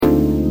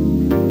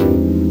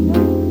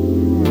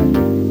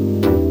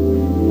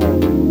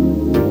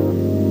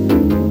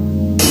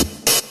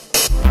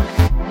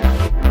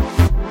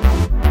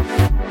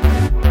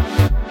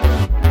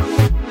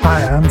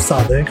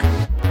Sadiq.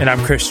 And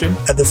I'm Christian.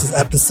 And this is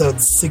episode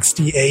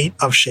 68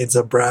 of Shades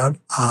of Brown.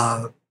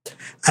 And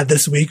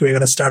this week we're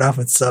going to start off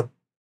with some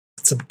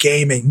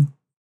gaming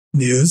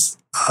news.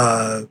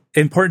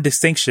 Important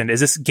distinction. Is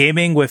this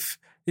gaming with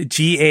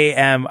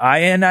GAMINIG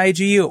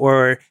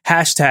or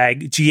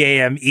hashtag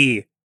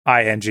GAMEING?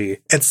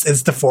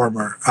 It's the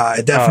former.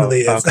 It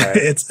definitely is.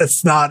 Okay.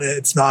 It's not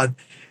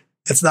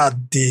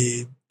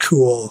the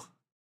cool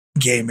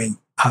gaming.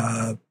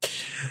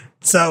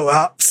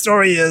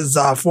 Story is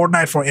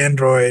Fortnite for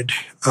Android,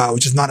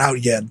 which is not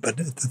out yet, but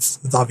it's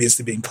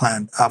obviously being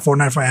planned.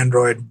 Fortnite for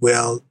Android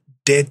will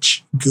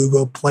ditch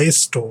Google Play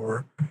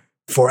Store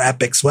for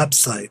Epic's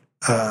website.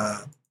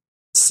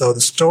 So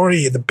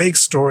the big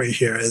story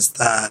here is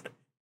that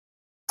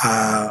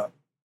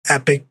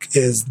Epic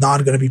is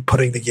not going to be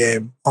putting the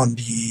game on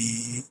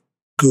the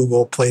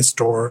Google Play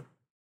Store.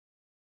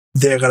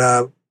 They're going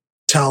to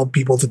tell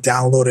people to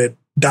download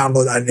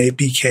an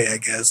APK, I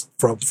guess,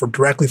 from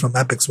directly from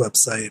Epic's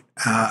website,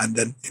 and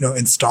then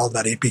install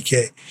that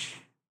APK.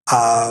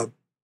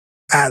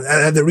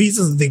 And the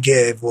reasons they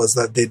gave was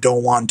that they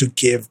don't want to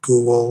give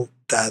Google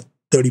that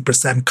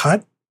 30%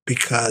 cut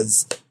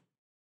because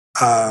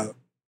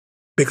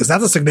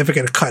that's a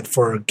significant cut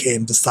for a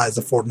game the size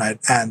of Fortnite,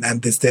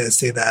 and they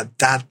say that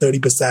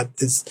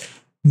 30% is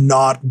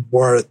not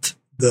worth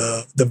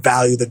the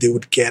value that they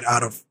would get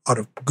out of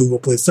Google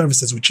Play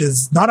services, which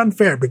is not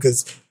unfair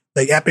because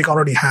like Epic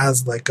already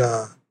has like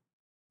a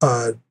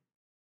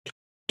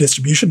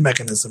distribution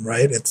mechanism,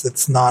 right?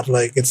 It's not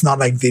like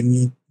they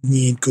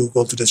need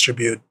Google to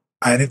distribute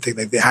anything.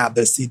 Like they have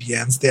their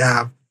CDNs, they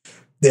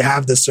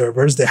have the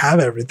servers, they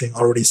have everything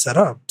already set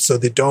up. So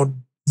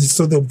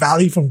the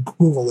value from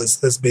Google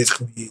is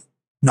basically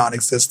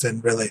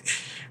non-existent, really.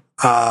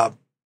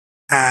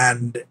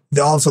 And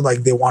they also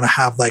they want to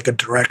have like a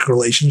direct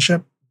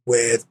relationship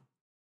with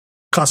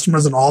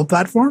customers on all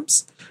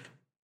platforms.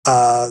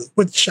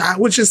 Which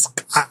is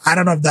I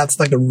don't know if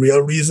that's like a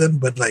real reason,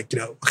 but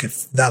okay,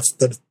 that's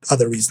the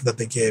other reason that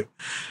they gave.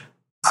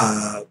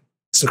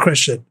 So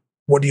Christian,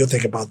 what do you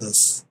think about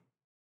this?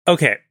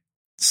 Okay,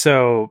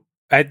 so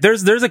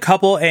there's a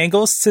couple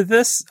angles to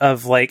this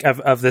of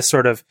this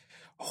sort of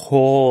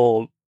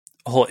whole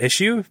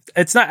issue.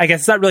 It's not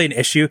really an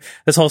issue,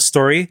 this whole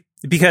story,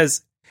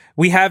 because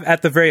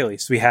at the very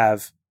least we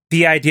have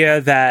the idea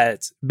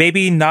that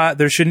maybe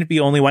there shouldn't be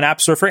only one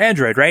app store for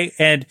Android, right?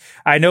 And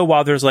I know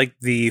while there's like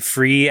the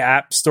free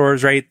app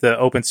stores, right, the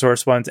open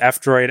source ones,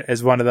 F-Droid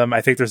is one of them.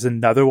 I think there's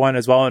another one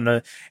as well.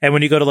 And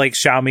when you go to like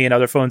Xiaomi and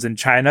other phones in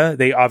China,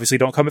 they obviously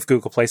don't come with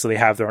Google Play, so they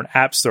have their own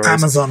app stores.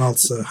 Amazon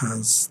also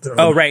has their own.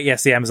 Oh, right.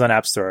 Yes, the Amazon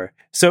App Store.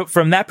 So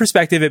from that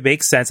perspective, it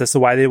makes sense as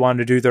to why they wanted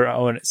to do their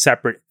own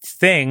separate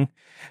thing,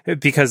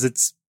 because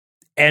it's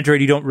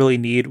Android. You don't really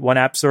need one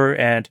app store,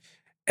 and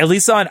at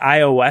least on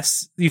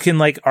iOS, you can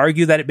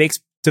argue that it makes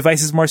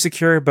devices more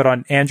secure, but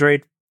on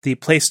Android, the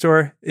Play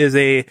Store is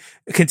a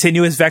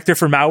continuous vector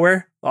for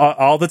malware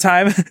all the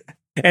time.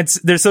 And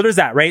there's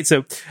that, right?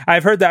 So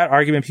I've heard that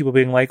argument, people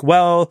being like,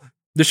 well,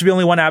 there should be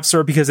only one app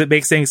store because it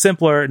makes things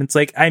simpler. And it's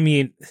like, I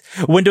mean,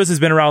 Windows has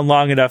been around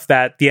long enough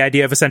that the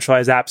idea of a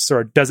centralized app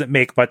store doesn't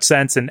make much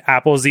sense. And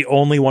Apple is the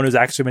only one who's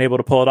actually been able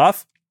to pull it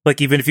off.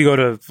 Even if you go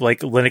to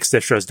Linux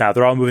distros now,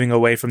 they're all moving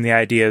away from the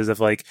ideas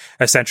of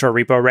a central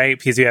repo, right?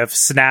 Because you have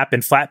Snap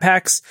and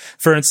Flatpaks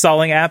for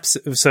installing apps.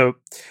 So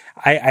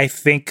I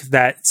think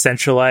that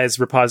centralized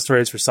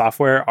repositories for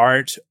software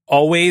aren't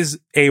always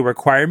a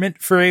requirement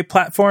for a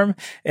platform.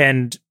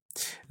 And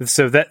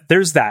so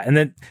there's that. And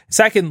then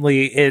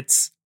secondly,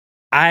 it's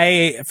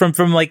from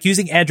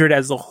using Android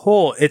as a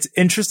whole, it's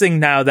interesting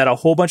now that a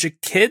whole bunch of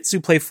kids who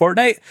play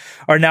Fortnite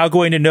are now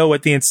going to know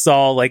what the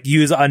install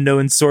use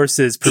unknown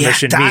sources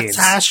permission means.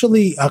 That's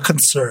actually a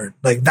concern.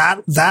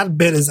 That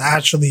bit is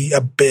actually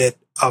a bit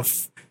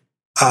of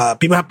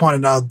people have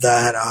pointed out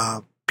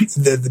that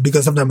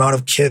because of the amount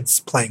of kids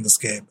playing this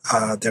game,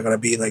 they're going to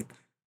be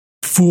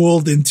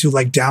fooled into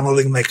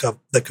downloading a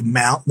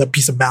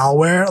piece of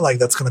malware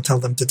that's going to tell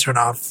them to turn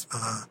off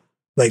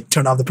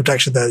the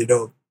protection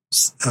that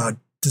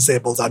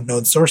disables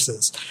unknown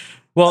sources.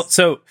 Well,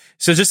 so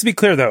just to be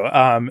clear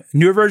though,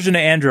 newer version of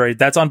Android,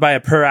 that's on by a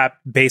per app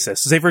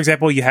basis. So say for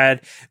example, you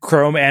had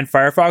Chrome and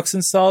Firefox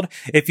installed.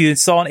 If you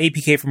install an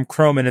APK from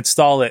Chrome and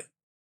install it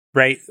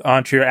right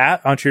onto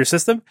your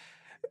system,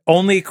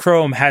 only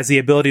Chrome has the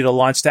ability to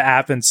launch the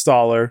app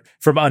installer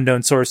from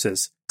unknown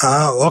sources.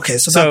 Oh, okay.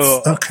 So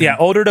that's, okay. Yeah,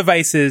 older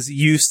devices,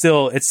 it's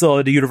still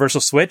a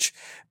universal switch,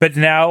 but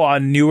now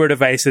on newer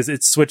devices,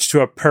 it's switched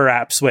to a per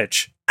app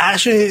switch.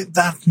 Actually,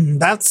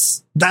 that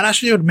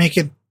actually would make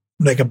it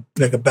like a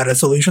better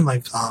solution.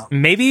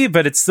 Maybe,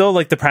 but it's still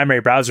the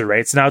primary browser,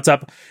 right? So now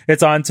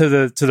it's on to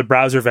the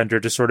browser vendor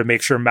to sort of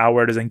make sure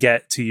malware doesn't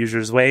get to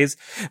users' ways.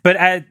 But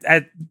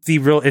at the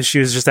real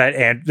issue is just that,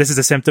 and this is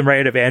a symptom,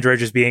 right, of Android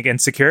just being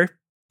insecure.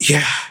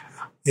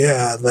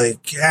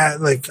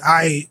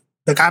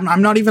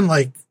 I'm not even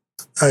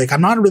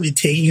I'm not really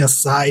taking a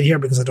side here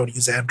because I don't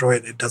use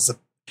Android. It doesn't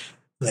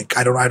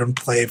I don't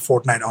play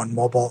Fortnite on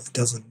mobile. It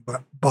doesn't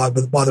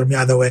bother me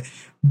either way.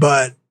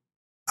 But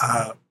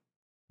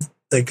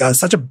like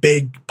such a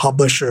big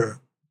publisher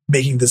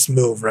making this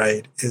move,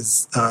 right?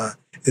 Is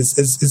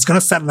going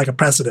to set like a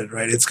precedent,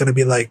 right? It's going to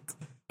be like,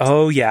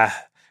 oh yeah,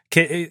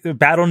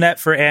 BattleNet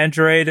for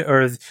Android,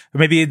 or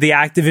maybe the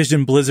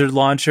Activision Blizzard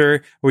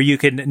launcher where you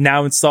can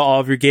now install all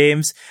of your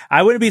games.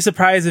 I wouldn't be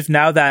surprised if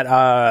now that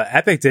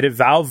Epic did it,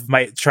 Valve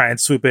might try and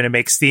swoop in and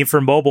make Steam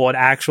for mobile an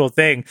actual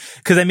thing.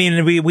 Because I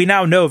mean, we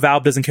now know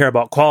Valve doesn't care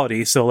about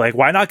quality, so like,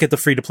 why not get the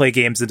free to play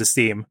games into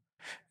Steam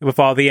with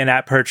all the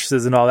in-app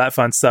purchases and all that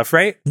fun stuff,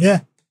 right?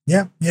 Yeah.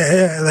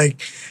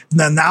 Like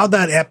now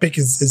that Epic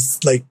is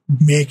like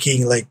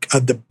making like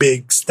the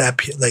big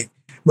step here, like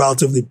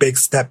relatively big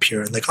step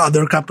here. Like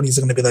other companies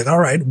are going to be like, all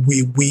right,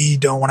 we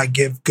don't want to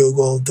give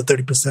Google the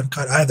 30%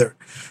 cut either.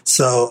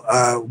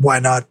 So why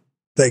not?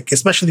 Like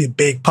especially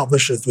big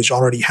publishers which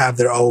already have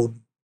their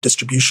own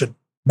distribution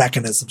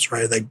mechanisms,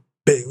 right? Like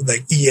big,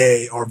 like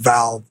EA or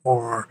Valve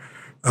or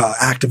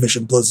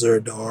Activision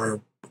Blizzard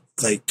or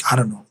like I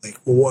don't know, like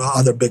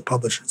other big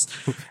publishers.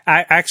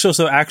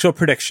 Actual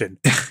prediction.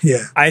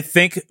 Yeah, I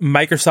think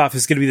Microsoft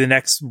is going to be the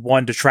next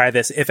one to try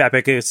this if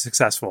Epic is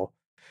successful.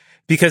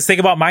 Because think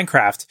about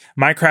Minecraft.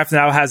 Minecraft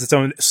now has its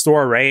own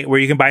store, right? Where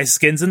you can buy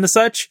skins and the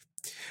such.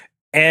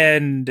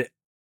 And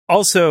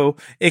also,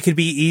 it could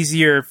be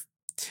easier.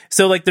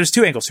 So, like, there's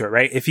two angles to it,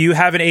 right? If you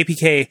have an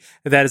APK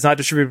that is not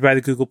distributed by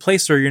the Google Play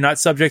Store, you're not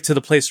subject to the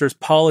Play Store's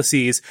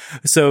policies.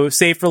 So,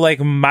 say for, like,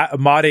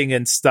 modding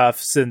and stuff,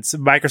 since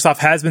Microsoft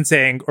has been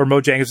saying, or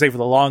Mojang has been saying for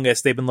the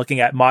longest, they've been looking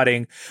at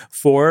modding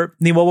for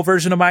the mobile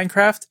version of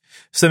Minecraft.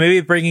 So,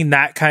 maybe bringing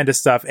that kind of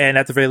stuff, and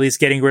at the very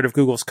least, getting rid of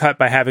Google's cut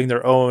by having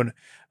their own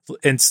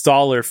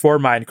installer for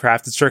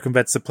Minecraft and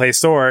circumvents the Play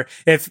Store.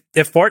 If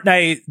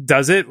Fortnite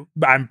does it,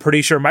 I'm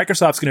pretty sure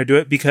Microsoft's going to do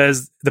it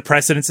because the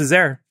precedence is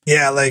there.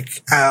 Yeah,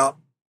 like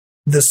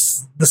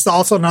this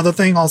also another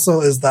thing also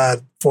is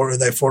that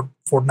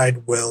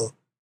Fortnite will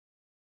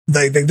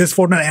like this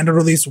Fortnite Android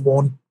release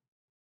won't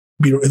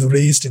be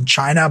released in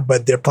China,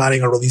 but they're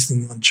planning on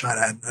releasing in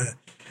China. And,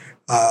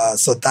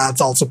 so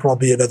that's also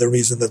probably another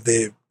reason that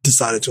they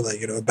decided to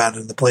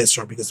abandon the Play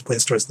Store, because the Play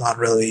Store is not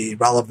really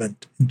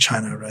relevant in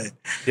China, right?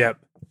 Yep.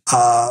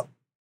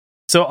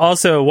 So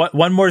also,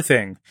 one more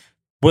thing.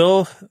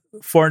 Will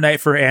Fortnite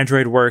for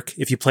Android work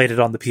if you played it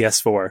on the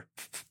PS4?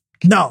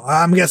 No,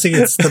 I'm guessing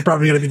they're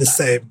probably going to be the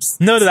same.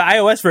 No, the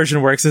iOS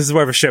version works. This is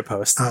more of a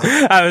shitpost.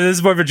 Oh. This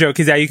is more of a joke,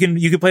 because you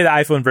can play the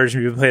iPhone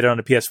version if you played it on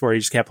a PS4. You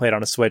just can't play it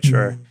on a Switch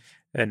or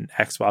an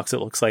Xbox, it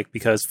looks like,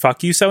 because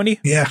fuck you, Sony.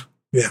 Yeah,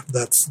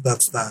 that's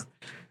that.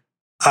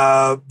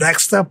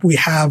 Next up, we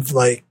have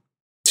like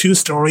 2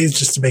 stories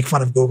just to make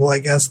fun of Google, I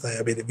guess.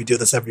 I mean, we do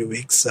this every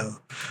week. So,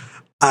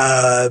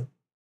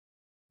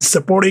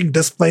 supporting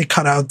display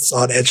cutouts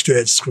on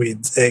edge-to-edge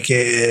screens,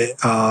 aka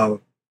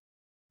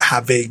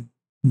having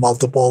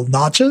multiple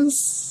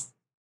notches.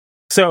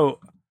 So,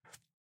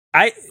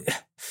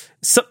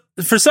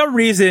 for some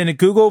reason,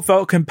 Google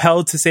felt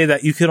compelled to say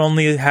that you could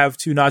only have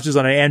 2 notches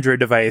on an Android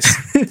device.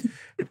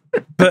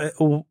 But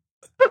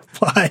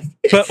why?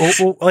 But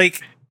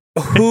like,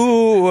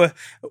 who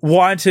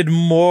wanted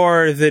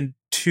more than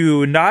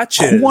 2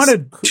 notches? Who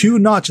wanted 2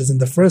 notches in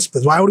the first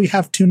place? Why would we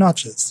have 2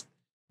 notches?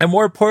 And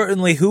more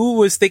importantly, who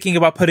was thinking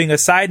about putting a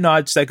side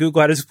notch that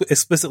Google had to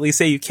explicitly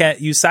say you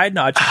can't use side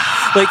notches?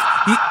 Like,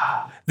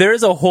 there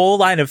is a whole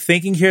line of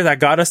thinking here that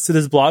got us to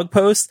this blog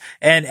post,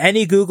 and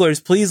any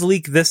Googlers, please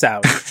leak this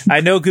out.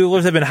 I know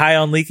Googlers have been high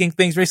on leaking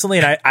things recently,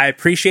 and I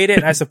appreciate it,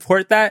 and I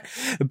support that.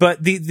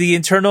 But the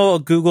internal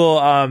Google,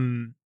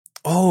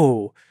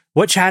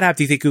 what chat app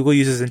do you think Google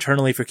uses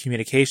internally for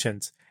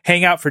communications?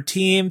 Hangout for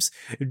Teams,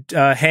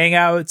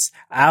 Hangouts,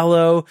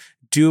 Allo,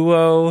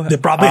 Duo. They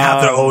probably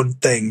have their own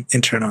thing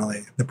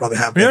internally. They probably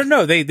have.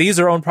 No. They use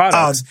their own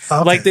products.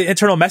 Okay. Like the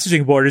internal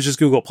messaging board is just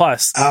Google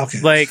Plus.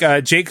 Okay.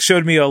 Like Jake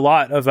showed me a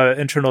lot of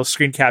internal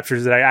screen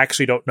captures that I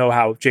actually don't know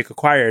how Jake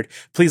acquired.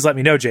 Please let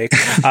me know, Jake.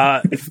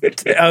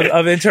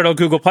 Of internal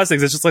Google Plus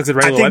things. It's just like a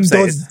regular website. I think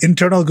those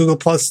internal Google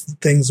Plus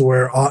things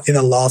were in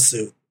a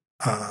lawsuit.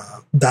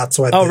 That's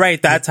why.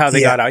 Right. That's how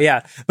they got out.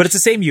 Yeah, but it's the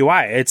same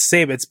UI. It's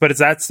same.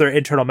 That's their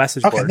internal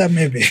message board. Okay, that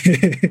may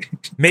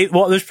be.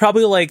 Well, there's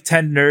probably like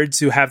 10 nerds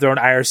who have their own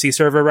IRC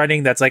server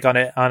running. That's like on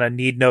a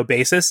need-no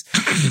basis.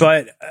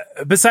 But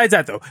besides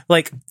that, though,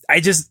 like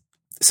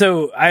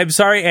so I'm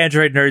sorry,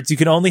 Android nerds. You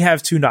can only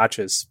have 2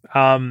 notches.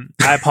 I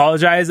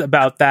apologize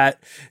about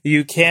that.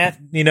 You can't.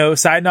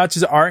 Side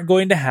notches aren't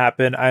going to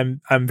happen.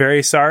 I'm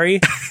very sorry.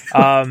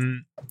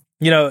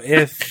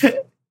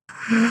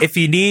 If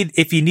you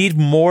need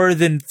more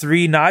than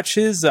 3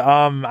 notches,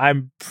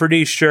 I'm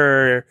pretty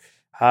sure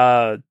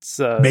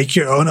make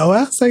your own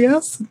OS, I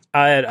guess.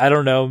 I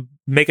don't know.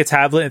 Make a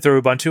tablet and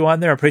throw Ubuntu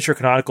on there. I'm pretty sure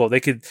Canonical they'll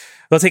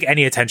take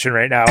any attention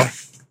right now.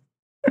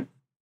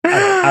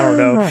 I don't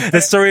know.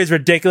 This story is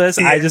ridiculous.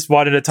 I just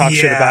wanted to talk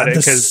shit about it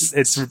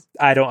because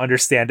I don't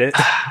understand it.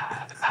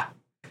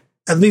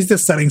 At least they're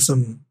setting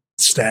some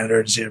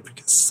standards here,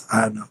 because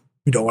I don't know.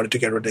 We don't want it to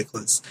get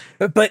ridiculous.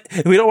 But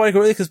we don't want to go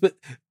ridiculous. But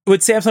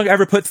would Samsung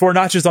ever put 4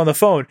 notches on the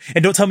phone?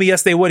 And don't tell me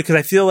yes, they would, because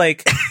I feel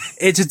like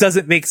it just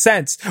doesn't make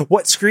sense.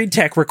 What screen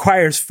tech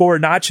requires 4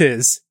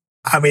 notches?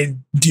 I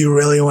mean, do you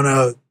really want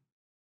to?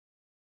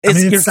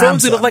 Your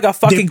phone's gonna look like a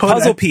fucking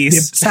puzzle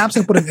piece.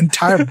 Samsung put an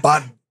entire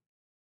button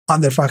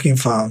on their fucking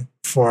phone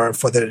for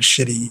their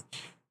shitty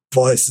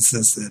voice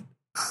assistant.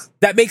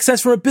 That makes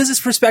sense from a business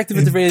perspective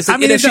at the very least.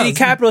 Like, in a shitty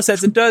capitalist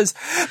sense, it does.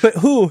 But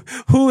who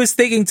is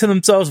thinking to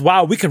themselves,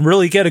 wow, we can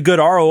really get a good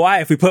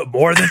ROI if we put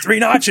more than 3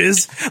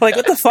 notches? Like,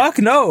 what the fuck?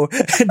 No.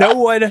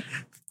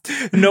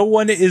 No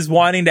one is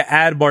wanting to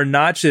add more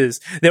notches.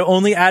 They'll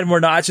only add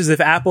more notches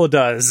if Apple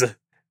does.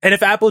 And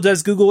if Apple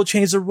does, Google will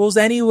change the rules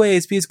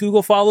anyways because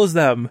Google follows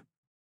them.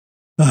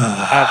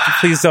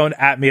 Please don't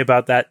at me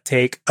about that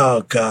take.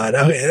 Oh, God.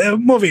 Okay,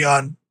 moving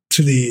on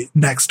to the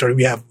next story.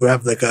 We have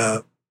like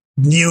a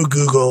new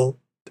Google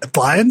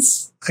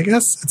appliance, I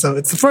guess.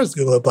 It's the first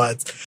Google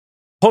appliance.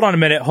 Hold on a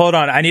minute. Hold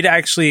on. I need to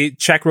actually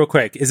check real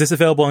quick. Is this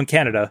available in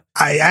Canada?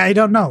 I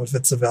don't know if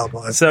it's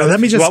available. So let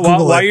me just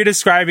Google while it. you're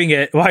describing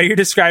it,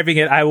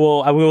 I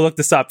will look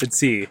this up and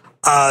see.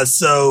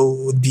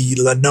 So the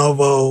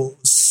Lenovo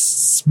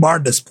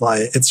Smart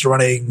Display, it's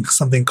running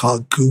something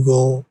called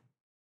Google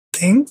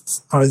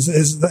Things, or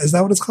is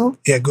that what it's called?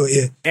 Yeah,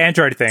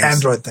 Android Things.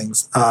 Android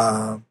Things,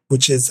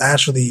 which is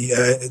actually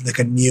like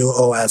a new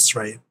OS,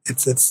 right?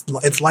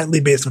 It's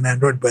lightly based on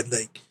Android, but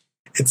like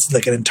it's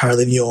like an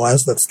entirely new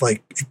OS that's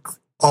like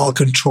all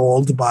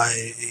controlled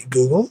by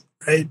Google,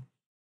 right?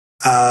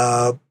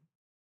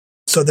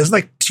 So there's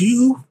like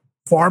 2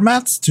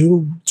 formats,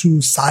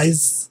 two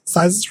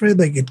sizes, right?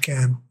 Like it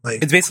can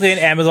like it's basically an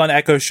Amazon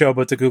Echo Show,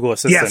 but the Google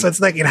Assistant. Yeah, so it's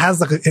like it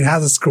has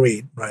a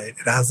screen, right?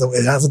 It has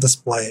a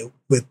display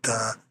with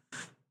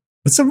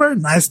some very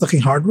nice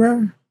looking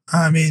hardware.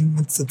 I mean,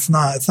 it's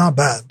not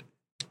bad.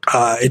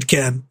 It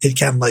can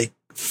like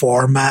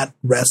format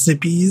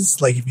recipes.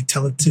 Like if you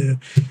tell it to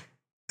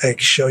like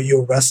show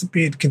you a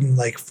recipe, it can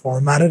like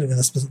format it in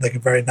a specific, like a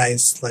very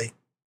nice like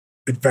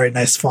with very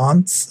nice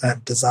fonts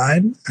and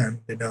design, and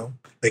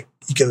like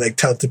you can like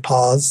tell it to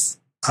pause.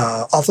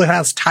 Also, it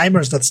has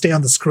timers that stay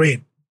on the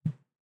screen,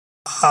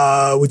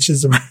 which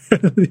is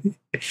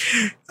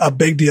a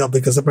big deal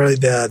because apparently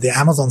the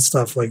Amazon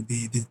stuff, like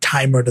the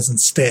timer doesn't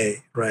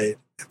stay, right?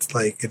 It's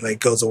like it like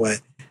goes away.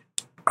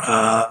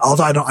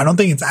 Although I don't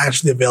think it's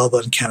actually available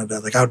in Canada.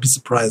 Like I would be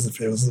surprised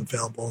if it was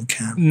available in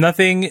Canada.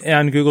 Nothing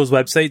on Google's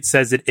website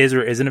says it is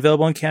or isn't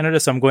available in Canada,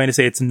 so I'm going to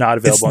say it's not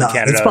available in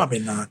Canada. It's probably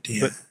not.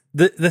 Yeah.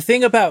 But the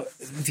thing about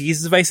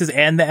these devices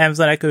and the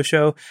Amazon Echo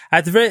Show,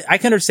 I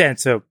can understand.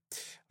 So,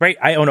 right,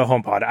 I own a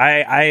HomePod.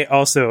 I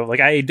also like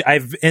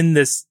I've in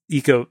this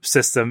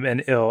ecosystem,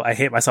 and I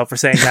hate myself for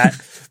saying that.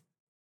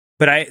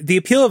 But the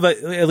appeal of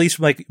it, at least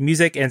from like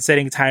music and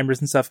setting timers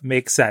and stuff,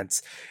 makes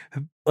sense.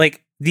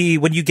 Like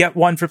when you get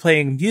one for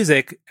playing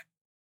music,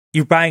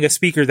 you're buying a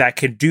speaker that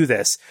can do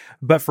this.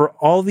 But for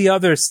all the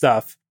other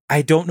stuff,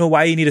 I don't know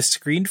why you need a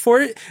screen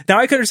for it. Now,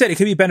 I can understand it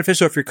could be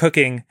beneficial if you're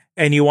cooking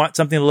and you want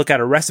something to look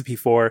at a recipe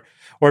for,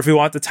 or if you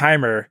want the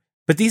timer.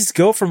 But these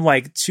go from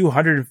like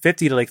 $250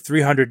 to like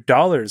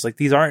 $300. Like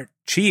these aren't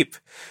cheap.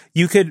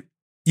 You can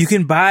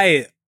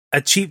buy a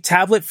cheap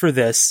tablet for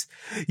this.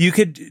 You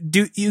could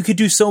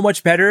do so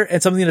much better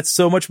and something that's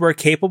so much more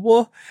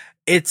capable.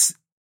 It's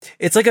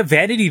like a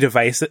vanity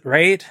device,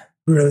 right?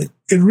 Really,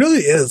 it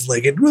really is.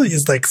 Like it really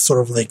is like sort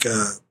of like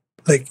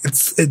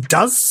it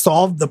does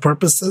solve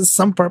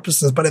some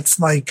purposes, but it's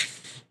like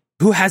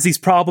who has these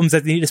problems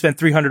that they need to spend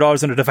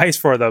 $300 on a device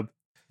for them?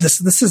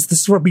 This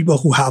is for people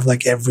who have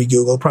like every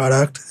Google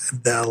product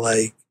and they're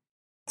like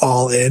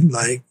all in.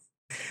 Like,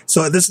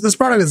 so this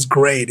product is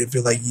great if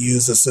you like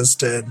use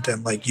Assistant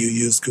and like you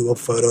use Google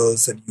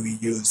Photos and you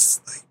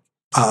use like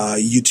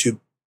YouTube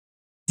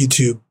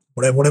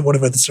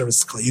whatever the service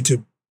is called,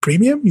 YouTube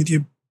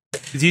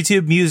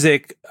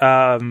Music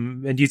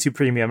and YouTube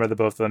Premium are the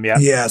both of them.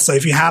 Yeah, so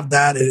if you have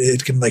that,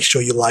 it can like show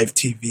you live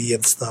TV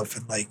and stuff,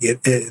 and like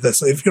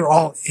so if you're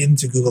all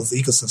into Google's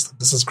ecosystem,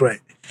 this is great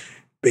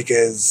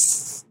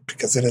because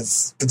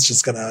it's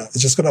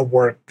just gonna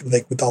work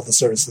like with all the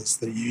services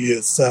that you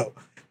use. So,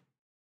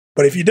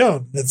 but if you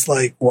don't, it's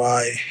like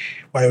why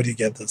would you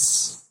get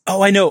this?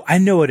 Oh, I know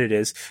what it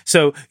is.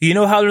 So, you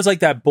know how there's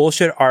like that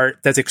bullshit art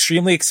that's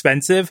extremely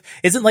expensive?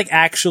 Isn't like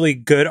actually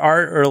good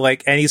art or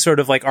like any sort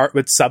of like art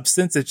with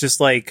substance. It's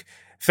just like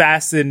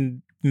fast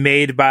and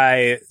made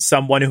by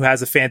someone who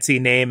has a fancy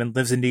name and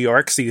lives in New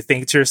York. So you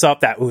think to yourself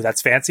that, ooh,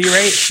 that's fancy,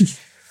 right?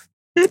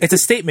 It's a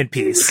statement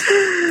piece.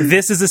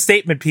 This is a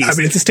statement piece. I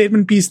mean, it's a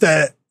statement piece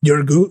that you're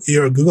a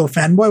Google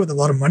fanboy with a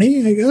lot of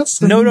money, I guess.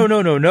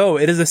 No.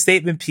 It is a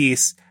statement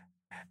piece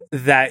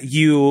that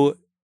you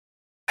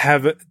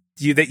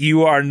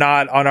are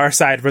not on our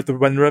side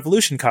when the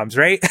revolution comes,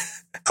 right?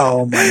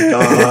 Oh my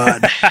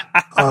god!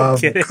 Oh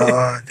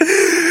god!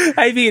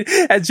 I mean,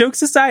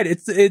 jokes aside,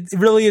 it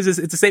really is.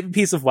 It's a statement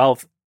piece of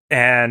wealth,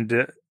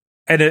 and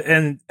I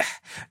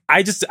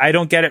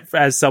don't get it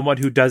as someone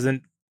who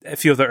doesn't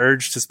feel the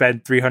urge to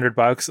spend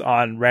 $300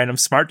 on random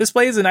smart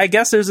displays. And I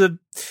guess there's some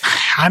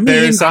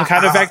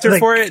kind of vector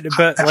for it,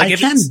 but like I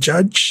can't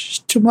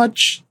judge too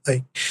much.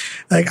 Like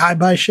I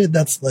buy shit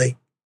that's like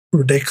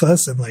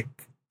ridiculous and like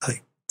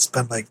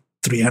spend like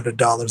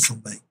 $300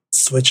 on like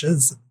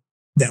switches.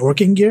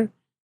 networking gear.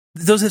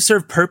 Those have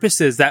served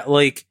purposes that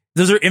like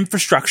those are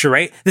infrastructure,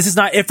 right? This is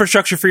not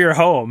infrastructure for your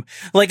home.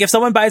 Like if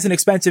someone buys an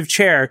expensive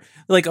chair,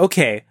 like,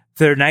 okay,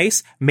 they're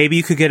nice. Maybe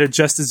you could get a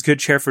just as good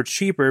chair for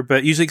cheaper,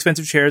 but usually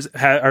expensive chairs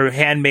are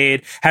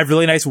handmade, have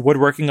really nice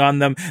woodworking on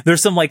them.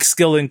 There's some like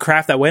skill and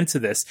craft that went to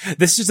this.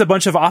 This is just a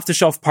bunch of off the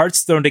shelf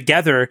parts thrown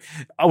together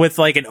with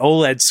like an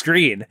OLED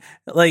screen.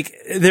 Like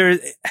there's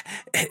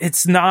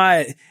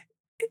not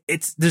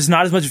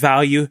as much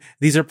value.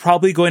 These are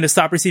probably going to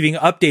stop receiving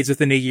updates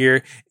within a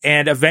year,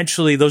 and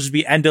eventually they'll just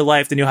be end of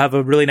life. Then you'll have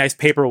a really nice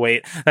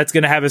paperweight that's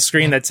going to have a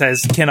screen that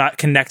says cannot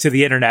connect to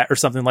the internet or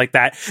something like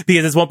that,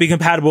 because this won't be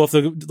compatible with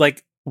the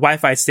like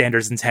Wi-Fi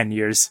standards in 10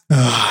 years.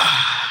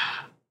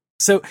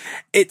 So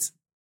it's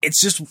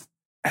just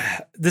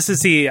this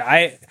is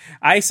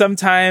I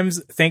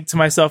sometimes think to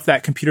myself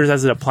that computers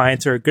as an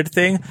appliance are a good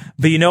thing,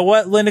 but you know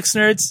what, Linux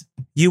nerds,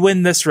 you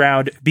win this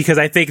round, because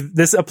I think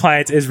this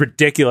appliance is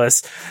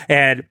ridiculous.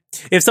 And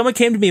if someone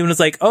came to me and was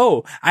like,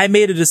 oh, I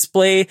made a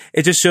display,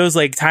 it just shows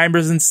like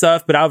timers and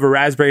stuff, but I have a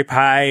Raspberry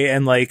Pi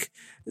and like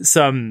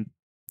some,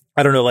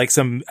 I don't know, like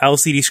some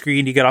LCD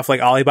screen you get off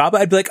like Alibaba,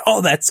 I'd be like,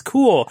 oh, that's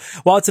cool.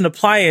 While it's an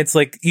appliance,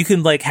 like you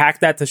can like hack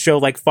that to show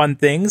like fun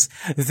things.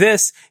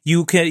 This,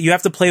 you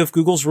have to play with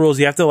Google's rules.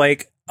 You have to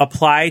like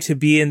apply to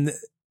be in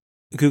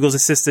Google's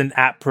Assistant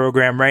app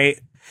program, right?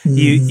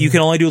 You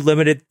can only do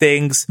limited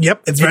things.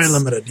 Yep, it's very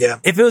limited. Yeah.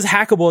 If it was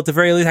hackable, at the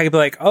very least, I could be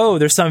like, oh,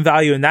 there's some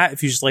value in that.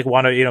 If you just like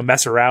want to,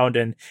 mess around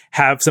and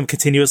have some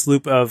continuous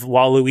loop of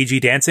Waluigi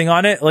dancing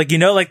on it, like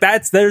like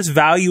there's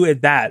value in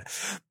that.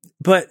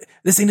 But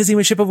this thing doesn't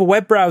even ship over a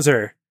web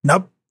browser.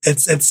 Nope.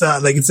 Android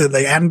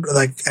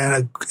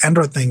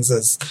things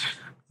is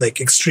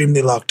like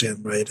extremely locked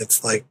in, right?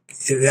 It's like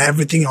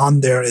everything on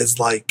there is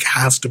like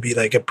has to be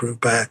like approved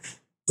by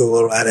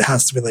Google, and it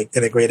has to be like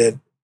integrated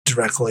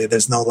directly.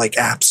 There's no like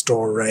app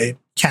store, right?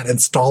 Can't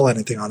install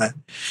anything on it.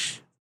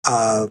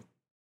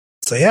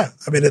 So yeah,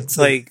 I mean, it's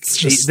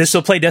just, this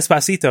will play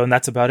Despacito, and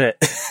that's about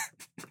it.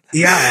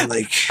 Yeah,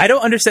 like I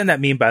don't understand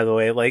that meme, by the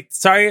way. Like,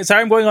 sorry,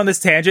 I'm going on this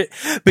tangent,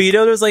 but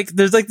there's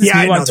this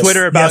meme on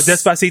Twitter about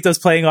Despacito's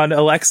playing on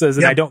Alexas,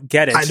 and I don't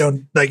get it. I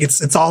don't like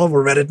it's all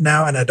over Reddit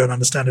now, and I don't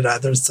understand it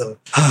either. So,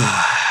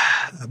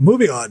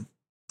 moving on.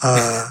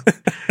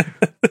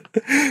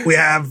 We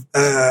have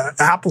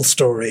Apple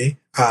story,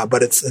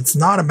 but it's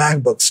not a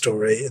MacBook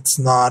story. It's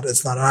not an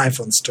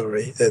iPhone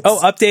story.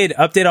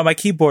 Update on my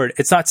keyboard.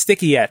 It's not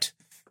sticky yet.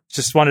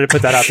 Just wanted to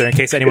put that out there in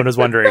case anyone was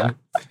wondering.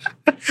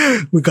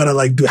 We gotta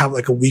have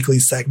a weekly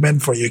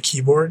segment for your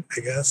keyboard, I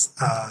guess.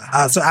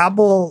 So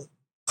Apple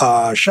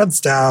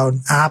shuts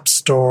down App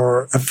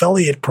Store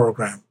affiliate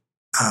program,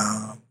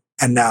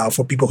 and now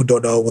for people who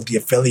don't know what the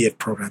affiliate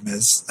program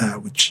is,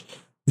 which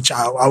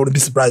I wouldn't be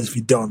surprised if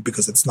you don't,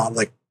 because it's not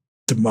like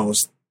the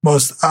most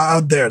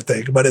out there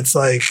thing, but it's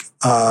like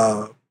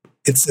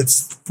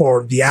it's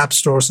for the App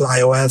Stores, so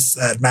iOS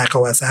and Mac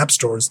OS app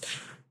stores.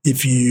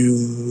 If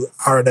you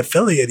are an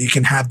affiliate, you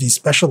can have these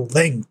special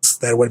links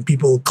that when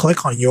people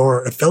click on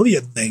your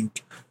affiliate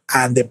link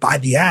and they buy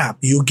the app,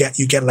 you get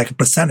like a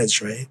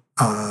percentage, right?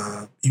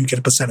 You get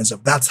a percentage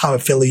of. That's how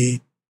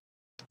affiliate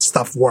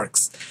stuff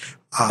works.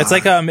 It's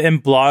like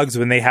in blogs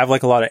when they have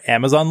like a lot of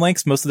Amazon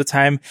links. Most of the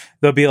time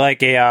there'll be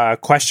like a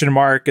question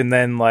mark and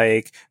then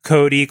like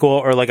code equal,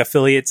 or like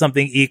affiliate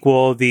something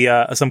equal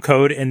the some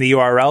code in the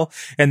URL,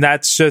 and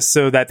that's just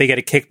so that they get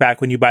a kickback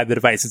when you buy the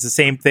device. It's the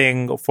same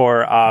thing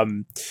for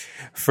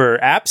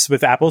apps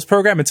with Apple's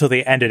program until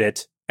they ended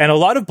it. And a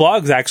lot of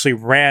blogs actually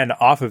ran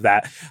off of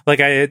that.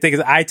 Like I think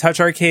iTouch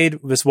Arcade,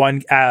 this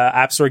one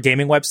App Store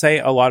gaming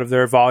website, a lot of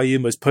their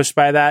volume was pushed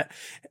by that,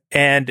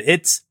 and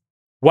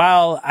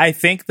while I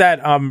think that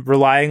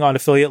relying on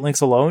affiliate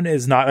links alone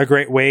is not a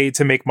great way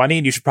to make money,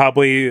 and you should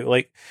probably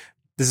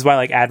this is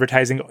why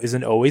advertising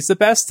isn't always the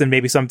best, and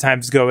maybe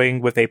sometimes going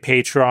with a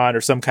Patreon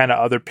or some kind of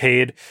other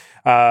paid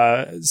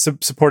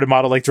supported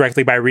model like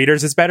directly by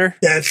readers is better.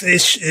 Yeah,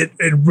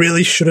 it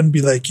really shouldn't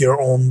be like your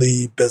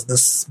only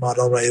business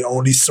model, right?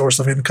 Only source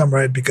of income,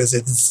 right? Because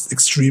it's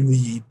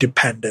extremely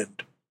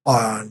dependent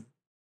on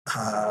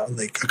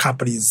like a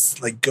company's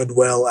like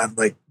goodwill and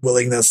like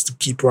willingness to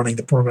keep running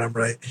the program,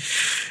 right?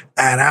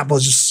 And Apple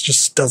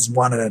just doesn't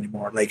want it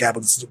anymore. Like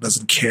Apple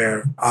doesn't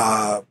care.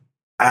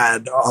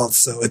 And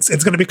also it's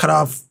going to be cut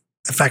off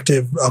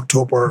effective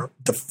October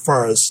the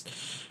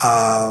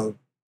 1st.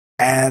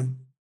 And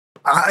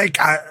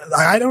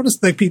I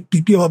noticed like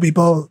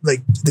people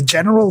like the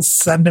general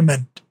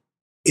sentiment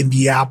in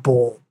the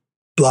Apple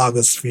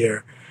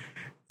blogosphere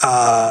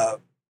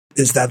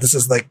is that this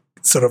is like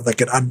sort of like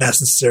an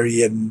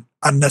unnecessary and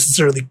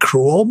unnecessarily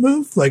cruel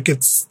move. Like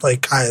it's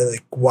like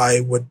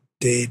why would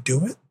they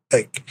do it?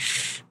 Like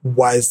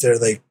why is there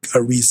like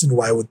a reason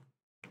why would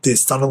they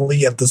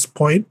suddenly at this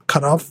point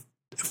cut off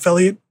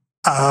affiliate?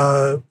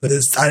 I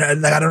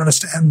don't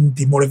understand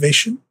the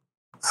motivation.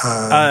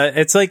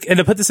 It's like, and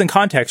to put this in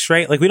context,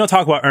 right? Like we don't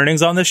talk about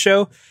earnings on this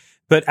show,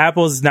 but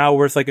Apple's now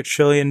worth like $1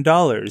 trillion.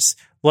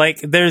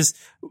 Like there's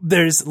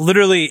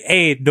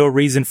literally no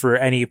reason for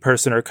any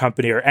person or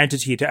company or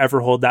entity to ever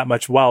hold that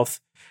much wealth.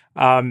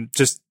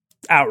 Just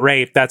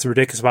outright, that's a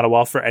ridiculous amount of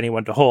wealth for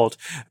anyone to hold.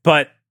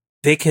 But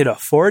they can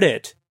afford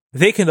it.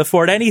 They can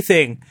afford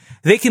anything.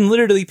 They can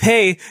literally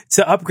pay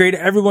to upgrade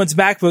everyone's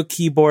MacBook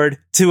keyboard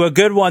to a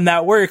good one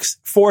that works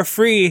for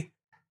free,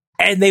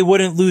 and they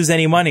wouldn't lose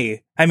any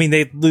money. I mean,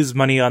 they'd lose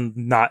money on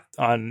not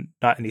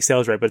any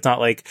sales, right? But it's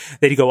not like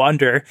they'd go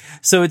under.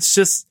 So it's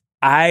just,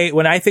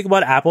 when I think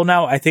about Apple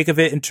now, I think of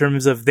it in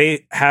terms of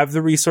they have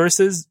the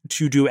resources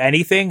to do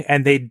anything,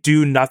 and they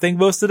do nothing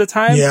most of the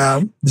time.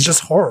 Yeah, it's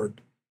just hard.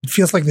 It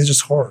feels like they're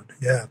just hard.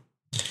 Yeah.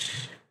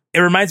 It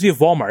reminds me of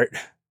Walmart.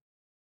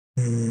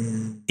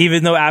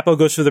 Even though Apple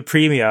goes for the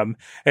premium,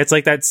 it's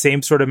like that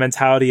same sort of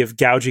mentality of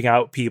gouging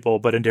out people,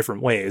 but in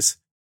different ways.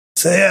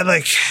 So yeah,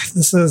 like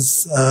this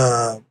is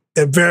there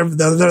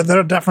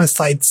are definitely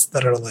sites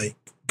that are like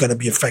going to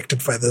be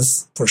affected by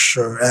this for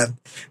sure, and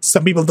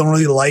some people don't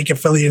really like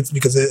affiliates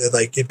because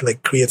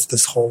it creates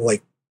this whole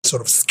like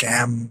sort of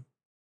scam,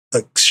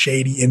 like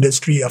shady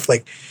industry of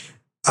like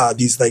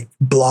these like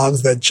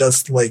blogs that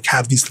just like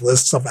have these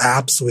lists of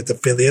apps with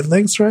affiliate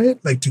links,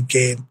 right? Like to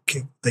get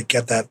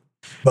that.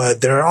 But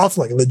there are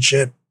also like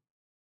legit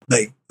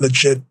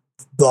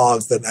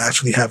blogs that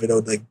actually have,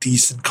 like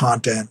decent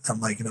content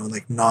and like,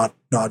 like not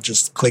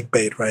just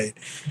clickbait, right?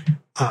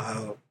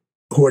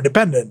 Who are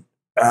dependent.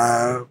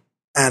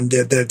 And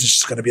they're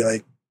just going to be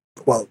like,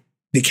 well,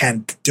 they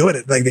can't do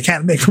it. Like they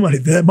can't make money.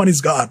 Their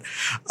money's gone.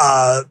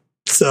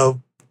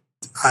 So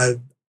I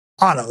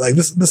don't know, like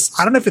this,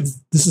 I don't know if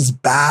this is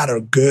bad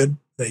or good.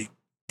 Like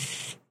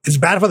it's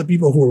bad for the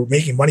people who are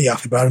making money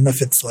off it, but I don't know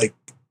if it's like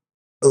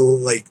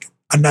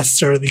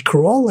unnecessarily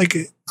cruel. Like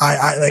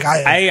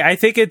I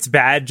think it's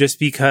bad just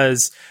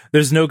because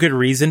there's no good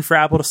reason for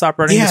Apple to stop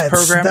running this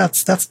program.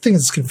 That's the thing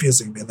that's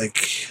confusing me. Like,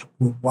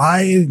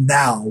 why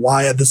now?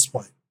 Why at this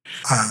point?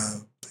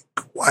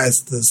 Why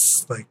is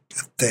this like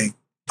a thing?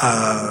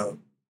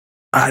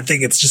 I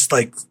think it's just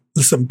like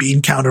some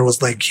bean counter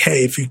was like,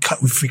 hey, if we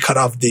cut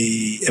off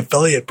the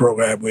affiliate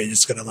program, we're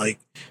just gonna like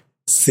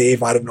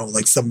save, I don't know,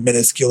 like some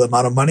minuscule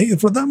amount of money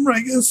for them,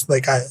 I guess.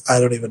 Like I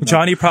don't even know.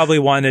 Johnny probably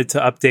wanted to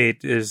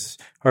update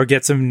or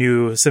get some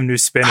new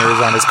spinners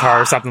on his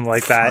car or something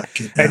like that.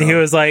 And he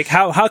was like,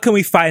 how can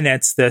we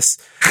finance this?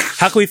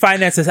 How can we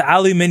finance this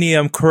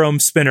aluminium chrome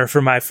spinner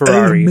for my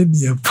Ferrari?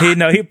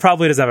 He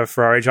probably doesn't have a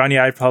Ferrari. Johnny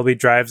I probably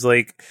drives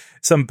like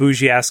some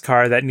bougie ass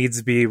car that needs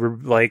to be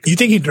like. You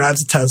think he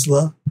drives a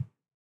Tesla?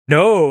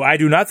 No, I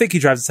do not think he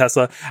drives a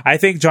Tesla. I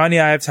think Johnny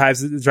Ive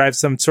drives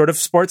some sort of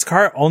sports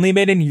car only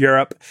made in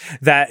Europe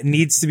that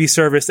needs to be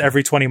serviced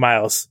every 20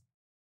 miles.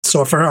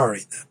 So a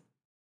Ferrari,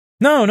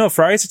 then? No,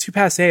 Ferrari's a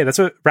 2-pass-A. That's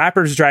what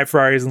rappers drive,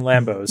 Ferraris and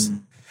Lambos.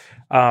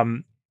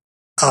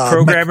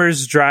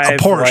 Programmers drive a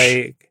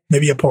Porsche. Like...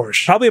 Maybe a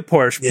Porsche. Probably a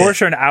Porsche. Yeah.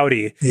 Porsche or an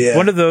Audi. Yeah.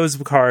 One of those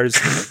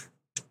cars.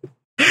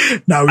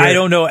 I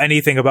don't know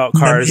anything about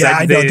cars.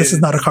 I know this is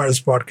not a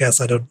cars podcast.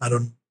 I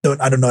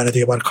don't know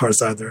anything about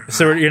cars either.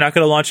 So you're not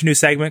going to launch a new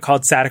segment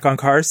called Static on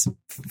Cars?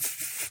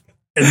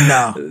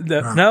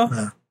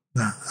 No.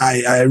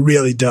 I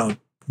really don't.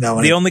 No.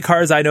 The only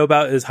cars I know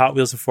about is Hot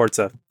Wheels and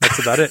Forza. That's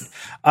about it.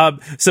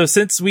 So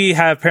since we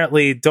have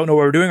apparently don't know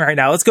what we're doing right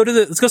now, let's go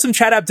some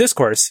chat app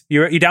discourse.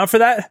 You down for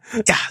that?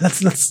 Yeah, let's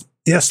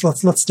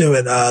do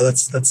it.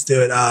 Let's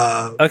do it.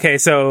 Okay,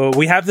 so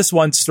we have this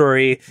one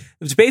story,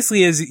 which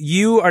basically is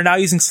you are now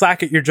using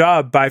Slack at your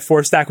job by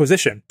forced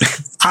acquisition.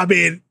 I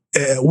mean,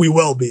 we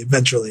will be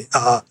eventually.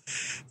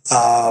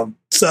 So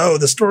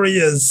the story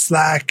is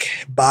Slack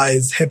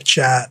buys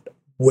HipChat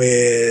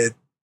with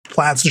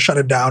plans to shut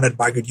it down and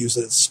migrate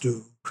users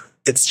to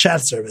its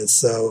chat service.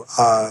 So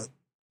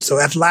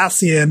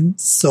Atlassian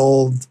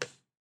sold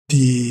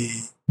the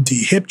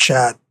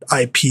HipChat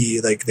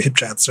IP, like the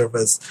HipChat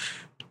service,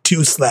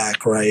 to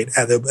Slack, right?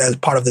 And as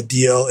part of the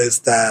deal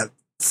is that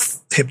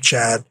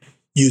HipChat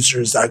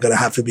users are going to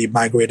have to be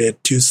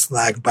migrated to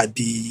Slack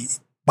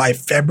by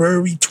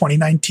February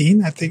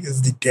 2019, I think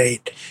is the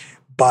date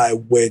by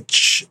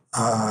which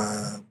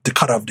the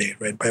cutoff date,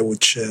 right? By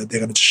which they're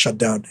going to shut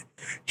down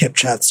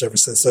HipChat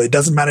services. So it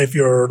doesn't matter if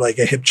you're like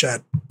a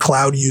HipChat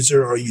cloud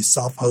user or you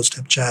self-host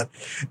HipChat.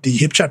 The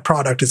HipChat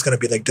product is going to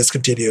be like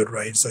discontinued,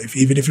 right? So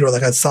even if you're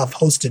like a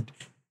self-hosted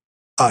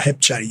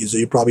HipChat user,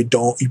 you probably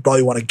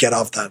want to get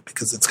off that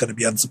because it's going to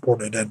be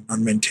unsupported and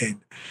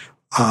unmaintained.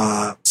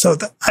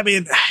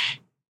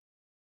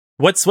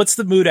 What's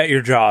the mood at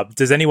your job?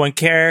 Does anyone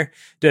care?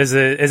 Is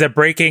it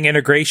breaking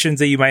integrations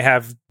that you might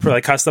have for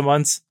like custom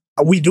ones?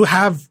 We do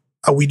have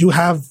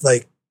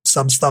like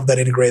some stuff that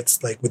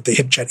integrates like with the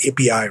HipChat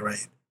API,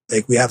 right?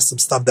 Like we have some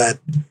stuff that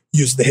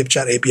use the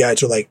HipChat API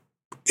to like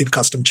in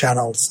custom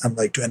channels and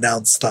like to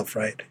announce stuff,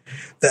 right?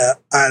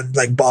 And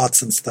like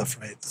bots and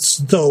stuff, right?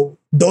 So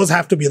those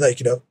have to be like,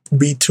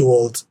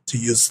 retooled to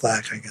use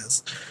Slack, I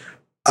guess.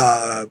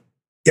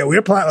 Yeah,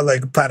 we're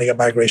planning a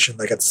migration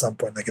like at some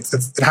point. Like it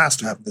has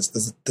to happen.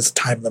 There's a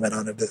time limit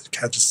on it. It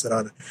can't just sit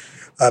on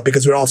it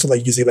because we're also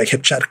like using like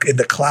HipChat in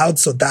the cloud.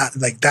 So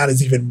that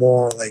is even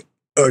more like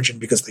urgent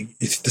because like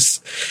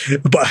this.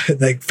 But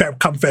like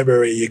come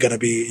February, you're gonna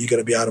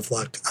be out of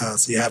luck.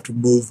 So you have to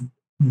move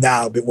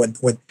now. But when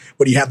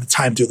you have the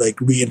time to like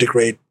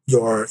reintegrate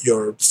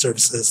your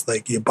services,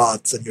 like your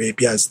bots and your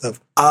API stuff.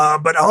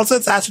 But also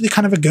it's actually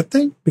kind of a good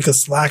thing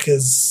because Slack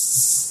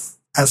is,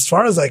 as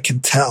far as I can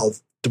tell,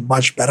 the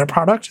much better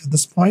product at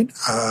this point.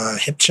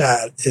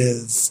 HipChat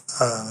is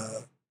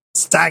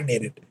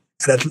stagnated,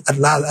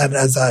 and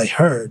as I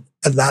heard,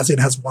 Atlassian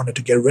has wanted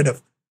to get rid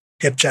of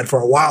HipChat for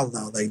a while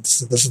now. Like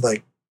this is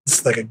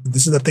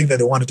the thing that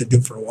they wanted to do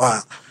for a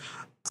while.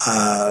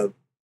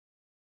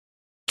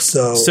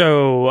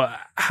 So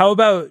how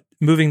about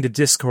moving to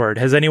Discord?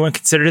 Has anyone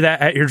considered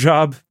that at your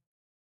job?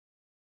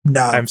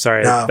 No, I'm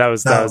sorry. That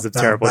was a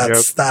terrible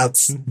joke.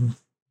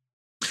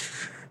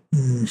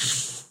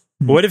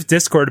 What if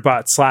Discord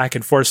bought Slack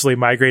and forcibly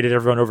migrated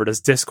everyone over to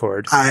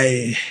Discord?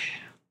 I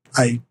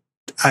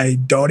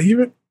don't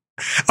even.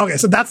 Okay,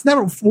 so that's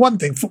never one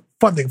thing.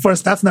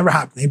 First, that's never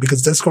happening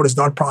because Discord is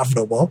not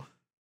profitable.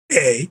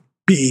 A.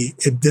 B.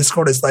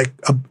 Discord is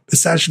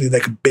essentially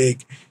like a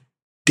big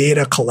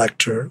data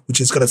collector, which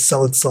is going to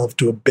sell itself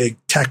to a big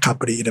tech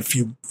company in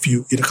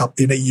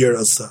a year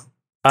or so.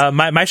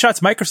 My shot's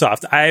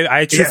Microsoft.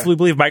 I truthfully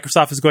believe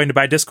Microsoft is going to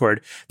buy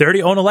Discord. They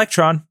already own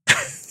Electron.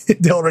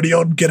 They already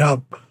own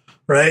GitHub,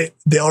 right?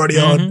 They already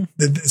own.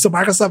 So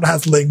Microsoft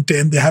has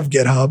LinkedIn. They have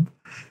GitHub.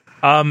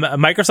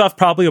 Microsoft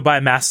probably will buy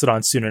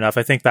Mastodon soon enough.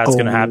 I think that's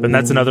going to happen.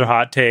 That's another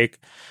hot take.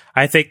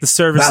 I think the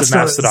service of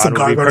Mastodon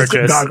will be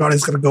purchased. Gargon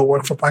is going to go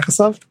work for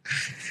Microsoft?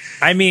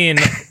 I mean,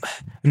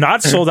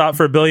 not sold out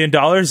for $1 billion.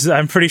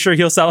 I'm pretty sure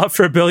he'll sell out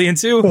for $1 billion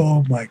too.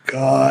 Oh my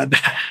God.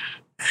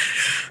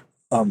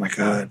 Oh my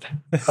God.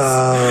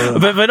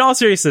 But in all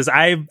seriousness,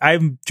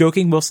 I'm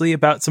joking mostly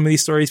about some of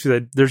these stories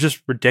because they're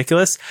just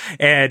ridiculous.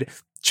 And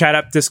Chat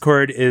Up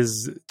Discord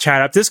is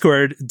Chat Up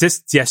Discord.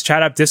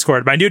 Chat Up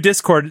Discord. My new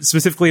Discord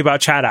specifically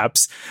about chat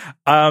apps.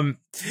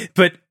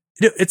 But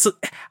it's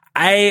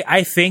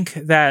I think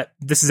that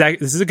this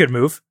is a good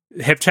move.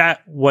 HipChat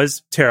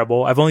was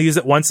terrible. I've only used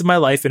it once in my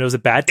life, and it was a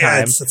bad time.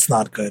 Yeah, it's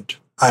not good.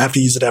 I have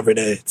to use it every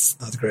day. It's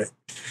not great.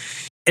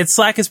 Its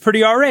Slack is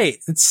pretty all right.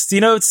 It's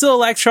it's still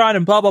Electron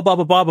and blah blah blah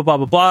blah blah blah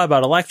blah blah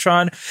about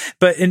Electron,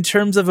 but in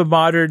terms of a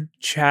modern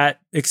chat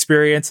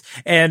experience,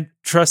 and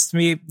trust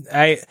me,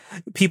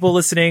 people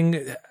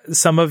listening,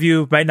 some of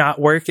you might not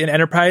work in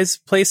enterprise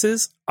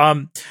places.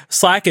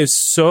 Slack is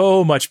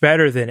so much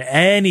better than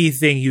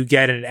anything you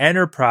get in an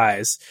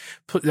enterprise.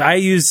 I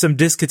use some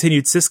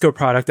discontinued Cisco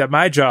product at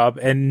my job,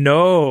 and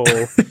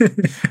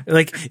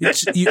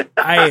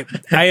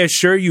I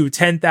assure you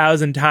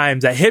 10,000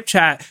 times that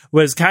HipChat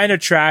was kind of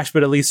trash,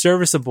 but at least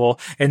serviceable,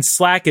 and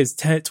Slack is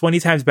 20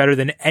 times better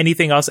than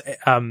anything else.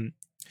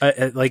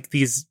 Like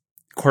these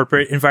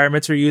corporate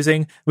environments are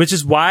using, which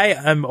is why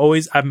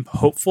I'm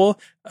hopeful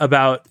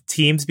about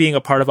Teams being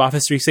a part of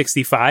Office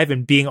 365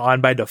 and being on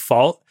by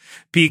default,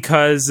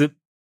 because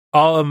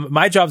all of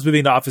my job's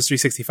moving to Office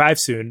 365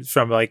 soon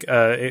from I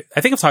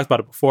think I've talked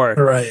about it before.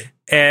 Right.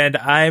 And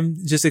I'm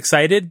just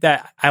excited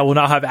that I will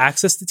now have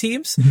access to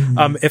Teams.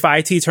 If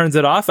IT turns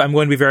it off, I'm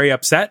going to be very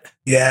upset.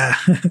 Yeah.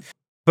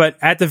 But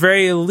at the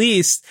very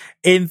least,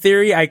 in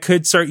theory, I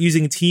could start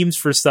using Teams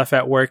for stuff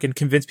at work and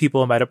convince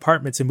people in my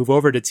department to move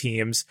over to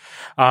Teams,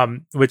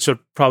 which would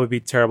probably be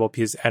terrible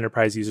because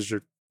enterprise users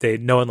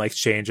no one likes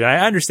change, and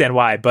I understand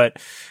why.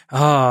 But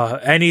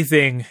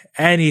anything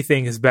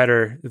is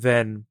better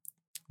than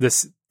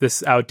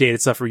this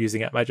outdated stuff we're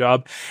using at my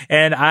job,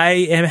 and I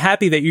am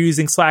happy that you're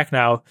using Slack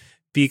now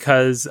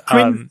because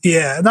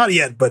not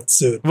yet, but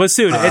soon. Well,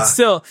 soon. It's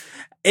still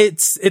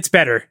it's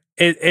better.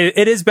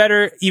 It is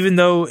better, even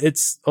though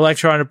it's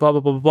Electron and blah,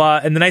 blah, blah, blah,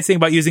 blah. And the nice thing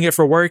about using it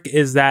for work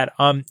is that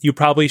you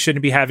probably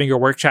shouldn't be having your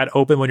work chat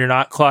open when you're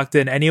not clocked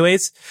in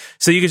anyways.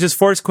 So you can just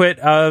force quit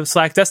a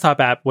Slack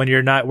desktop app when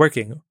you're not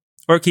working,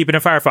 or keep it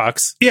in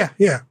Firefox. Yeah.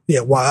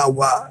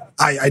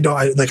 I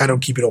don't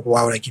keep it open.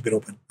 Why would I keep it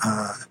open?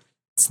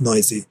 It's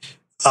noisy.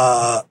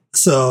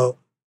 So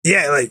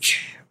yeah,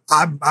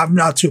 I'm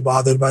not too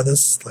bothered by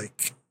this.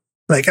 Like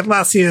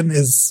Atlassian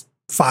is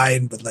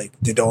fine, but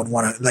they don't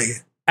want to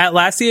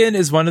Atlassian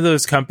is one of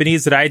those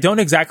companies that I don't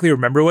exactly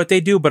remember what they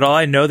do, but all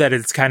I know that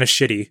it's kind of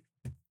shitty.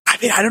 I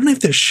mean, I don't know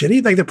if they're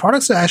shitty. Their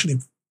products are actually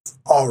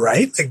all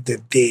right.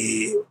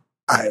 The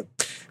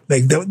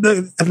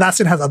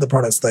Atlassian has other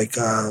products like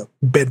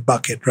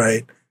Bitbucket,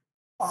 right?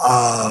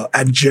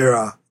 And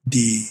Jira,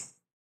 the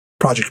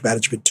project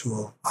management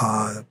tool.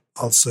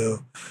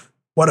 Also,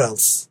 what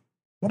else?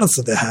 What else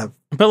do they have?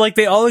 But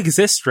they all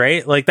exist,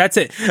 right? That's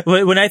it.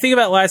 When I think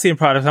about Atlassian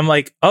products, I'm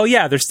like, oh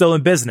yeah, they're still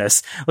in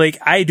business.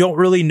 I don't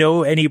really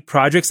know any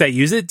projects that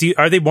use it.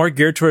 Are they more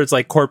geared towards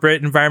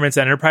corporate environments,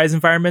 enterprise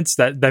environments?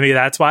 Maybe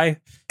that's why.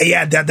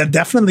 Yeah, they're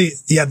definitely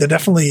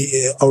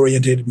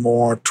oriented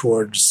more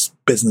towards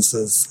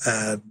businesses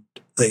and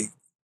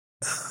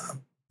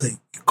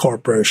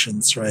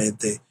corporations, right?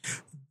 They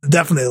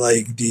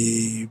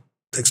definitely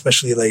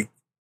especially the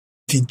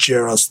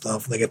Jira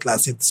stuff,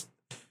 Atlassian's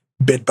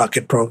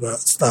Bitbucket program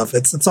stuff.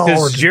 It's all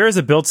Jira is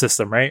a build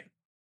system, right?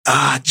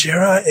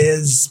 Jira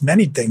is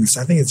many things.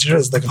 I think Jira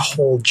is a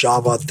whole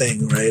Java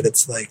thing, right?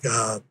 It's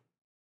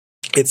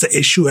it's an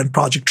issue and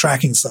project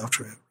tracking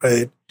software,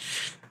 right?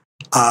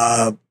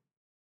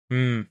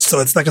 So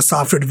it's like a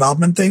software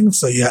development thing.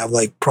 So you have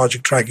like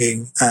project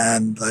tracking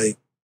and like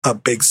a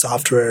big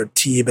software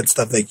team and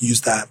stuff that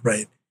use that,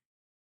 right?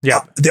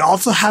 Yeah. They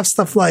also have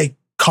stuff like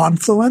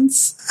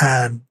Confluence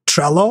and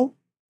Trello.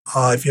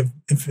 If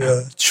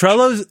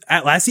Trello's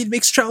Atlassian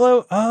makes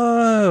Trello.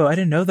 Oh, I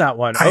didn't know that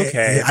one.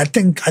 Okay. I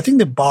think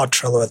they bought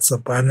Trello at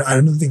some point. I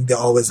don't think they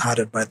always had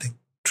it, but I think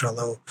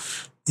Trello.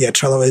 Yeah,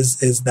 Trello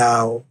is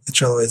now a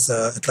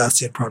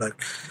Atlassian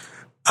product.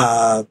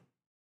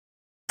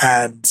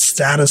 And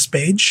Status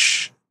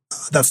Page,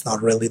 that's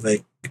not really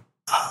like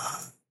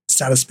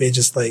Status Page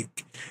is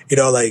like,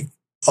 like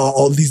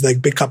all these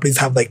like big companies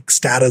have like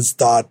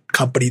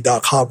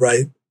status.company.com,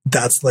 right?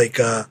 That's like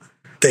a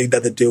thing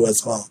that they do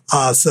as well.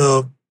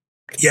 So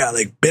yeah,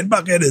 like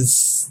Bitbucket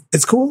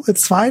it's cool.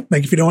 It's fine.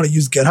 Like if you don't want to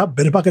use GitHub,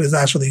 Bitbucket is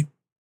actually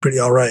pretty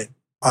all right.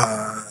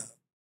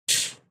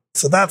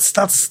 So that's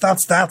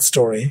that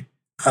story.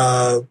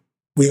 We're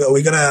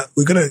gonna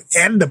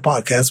end the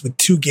podcast with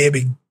 2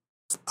 gaming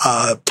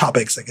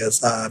topics, I guess.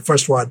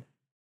 First one.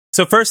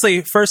 So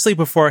firstly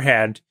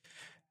beforehand,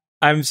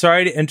 I'm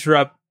sorry to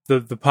interrupt the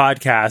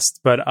podcast,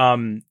 but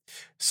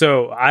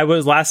so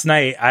last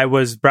night I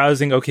was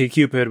browsing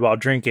OkCupid while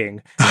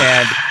drinking,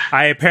 and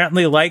I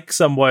apparently like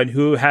someone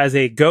who has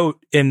a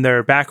goat in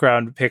their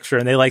background picture,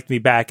 and they liked me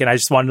back, and I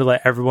just wanted to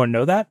let everyone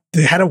know that.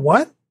 They had a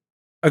what?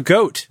 A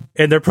goat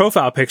in their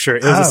profile picture.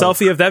 It was a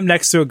selfie of them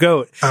next to a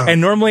goat. And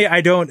normally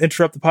I don't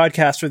interrupt the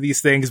podcast for these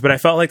things, but I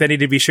felt like that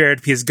needed to be shared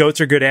because goats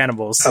are good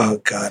animals. Oh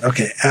God.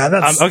 Okay.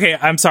 Okay.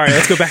 I'm sorry.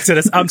 Let's go back to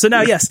this. So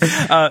now, yes,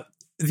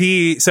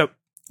 so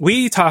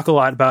we talk a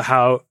lot about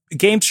how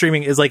game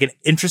streaming is like an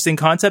interesting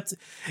concept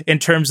in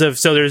terms of,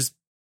 let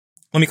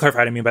me clarify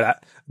what I mean by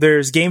that.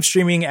 There's game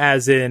streaming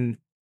as in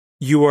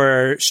you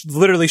are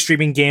literally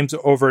streaming games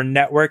over a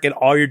network, and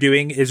all you're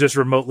doing is just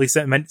remotely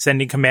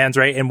sending commands,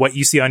 right? And what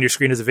you see on your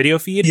screen is a video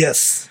feed.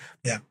 Yes.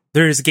 Yeah.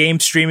 There's game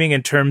streaming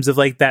in terms of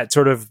like that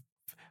sort of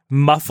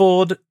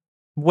muffled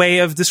way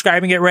of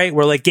describing it, right?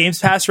 Where like Games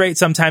Pass, right,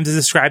 sometimes is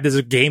described as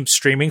a game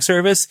streaming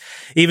service,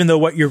 even though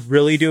what you're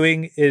really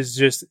doing is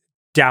just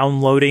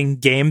downloading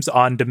games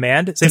on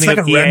demand. Same it's thing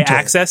like with a EA rental.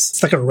 Access.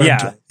 It's like a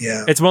rental.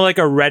 Yeah. It's more like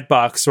a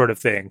Redbox sort of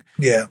thing.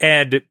 Yeah.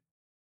 And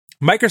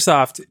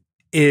Microsoft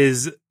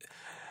is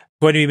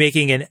going to be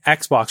making an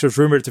Xbox, or is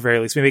rumored at the very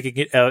least, be making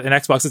an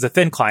Xbox as a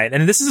thin client.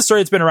 And this is a story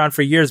that's been around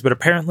for years, but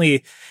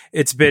apparently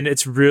it's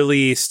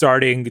really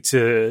starting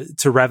to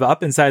rev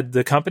up inside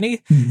the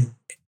company. Mm-hmm.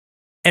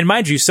 And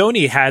mind you,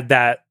 Sony had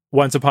that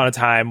once upon a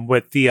time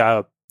with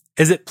the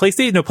is it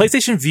PlayStation? No,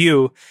 PlayStation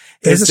View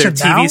is their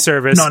TV now?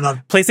 service. No.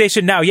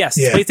 PlayStation Now, yes.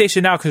 Yeah.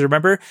 PlayStation Now, because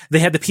remember, they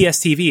had the PS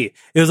TV.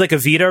 It was like a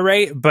Vita,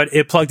 right? But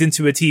it plugged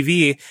into a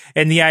TV.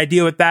 And the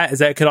idea with that is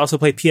that it could also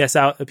play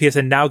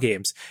PSN Now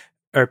games.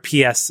 Or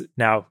PS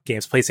Now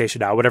games,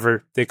 PlayStation Now,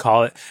 whatever they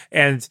call it.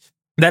 And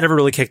that never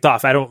really kicked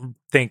off. I don't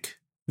think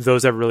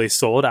those ever really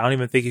sold. I don't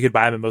even think you could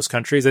buy them in most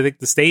countries. I think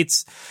the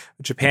States,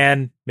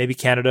 Japan, maybe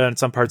Canada, and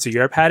some parts of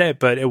Europe had it,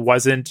 but it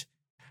wasn't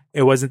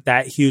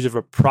that huge of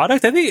a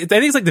product. I think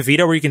it's like the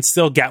Vita, where you can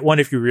still get one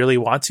if you really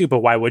want to, but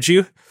why would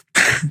you?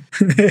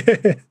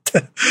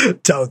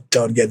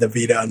 Don't get the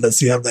Vita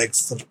unless you have like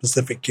some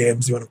specific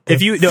games you want to play.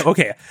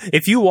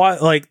 If you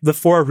want like the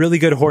 4 really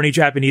good horny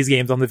Japanese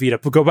games on the Vita,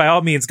 go by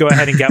all means, go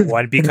ahead and get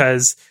one,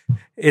 because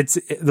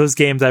those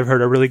games I've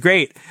heard are really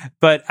great.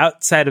 But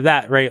outside of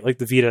that, right, like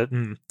the Vita,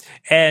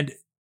 and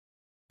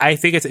I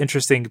think it's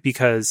interesting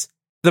because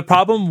the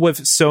problem with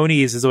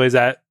Sony's is always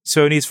that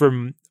Sony's,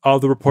 from all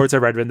the reports I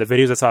read and the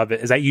videos I saw of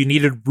it, is that you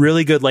needed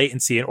really good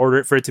latency in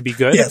order for it to be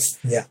good. Yes.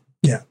 Yeah.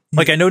 Yeah.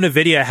 Like I know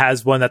Nvidia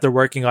has one that they're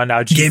working on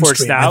now,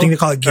 GeForce Now. I think they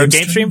call it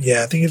GameStream.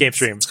 Yeah, I think Game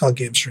Stream. It's called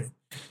GameStream.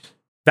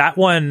 That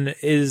one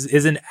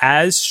isn't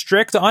as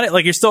strict on it.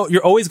 Like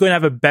you're always going to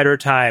have a better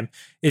time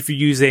if you're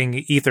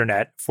using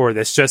Ethernet for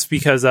this, just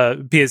because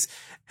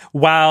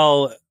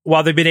while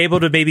they've been able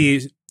to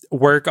maybe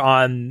work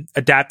on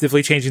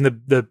adaptively changing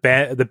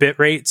the bit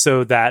rate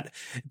so that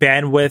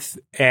bandwidth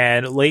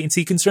and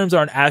latency concerns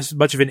aren't as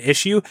much of an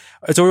issue.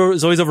 It's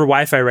always over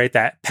Wi-Fi, right?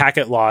 That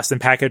packet loss and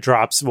packet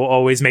drops will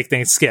always make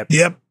things skip.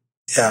 Yep.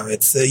 Yeah,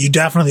 it's you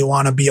definitely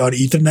want to be on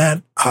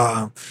Ethernet,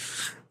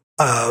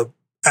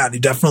 and you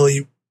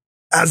definitely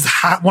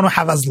want to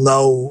have as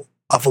low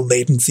of a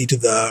latency to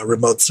the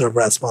remote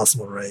server as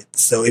possible, right?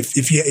 So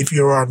if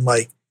you're on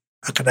like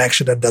a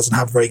connection that doesn't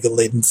have very good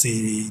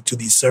latency to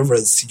these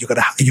servers, you're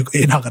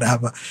not gonna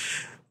have a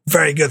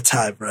very good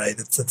time, right?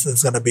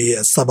 It's gonna be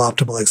a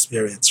suboptimal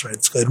experience, right?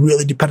 It's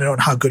really dependent on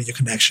how good your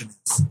connection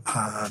is,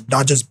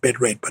 not just bit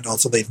rate but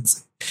also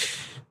latency.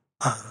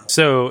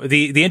 So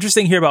the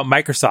interesting here about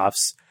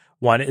Microsoft's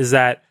one is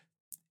that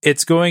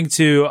it's going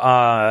to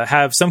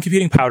have some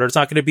computing power. It's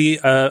not going to be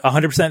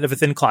 100% of a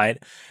thin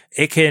client.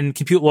 It can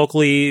compute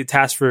locally,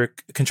 tasks for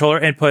controller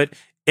input,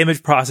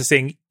 image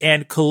processing,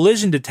 and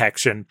collision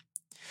detection.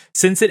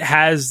 Since it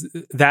has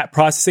that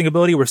processing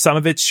ability where some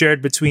of it's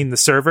shared between the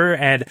server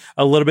and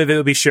a little bit of it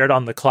will be shared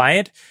on the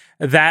client,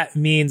 that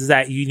means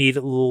that you need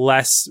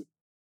less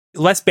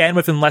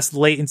bandwidth and less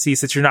latency,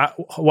 since you're not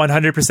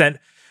 100%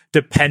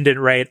 dependent,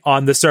 right,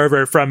 on the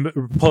server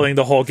from pulling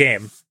the whole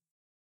game.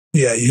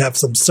 Yeah, you have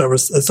some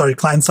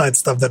client side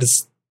stuff that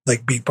is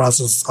like being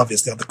processed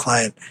obviously on the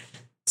client.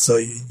 So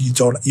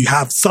you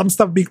have some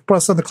stuff being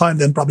processed on the client,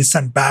 then probably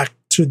sent back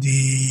to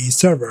the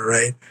server,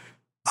 right?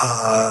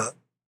 I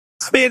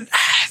mean,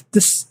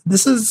 this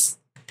is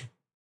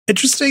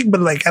interesting,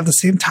 but like at the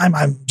same time,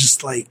 I'm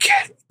just like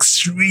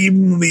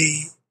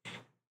extremely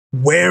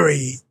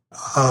wary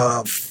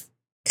of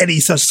any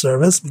such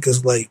service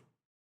because like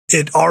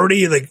it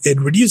already like it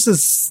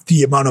reduces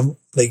the amount of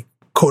like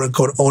quote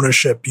unquote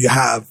ownership you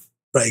have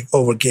right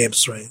over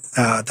games, right?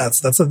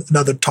 That's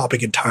another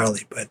topic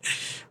entirely, but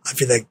I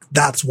feel like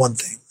that's one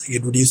thing. Like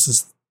it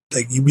reduces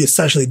like you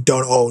essentially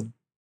don't own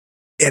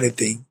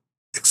anything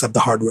except the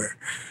hardware.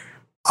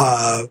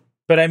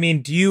 But I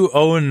mean, do you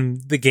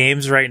own the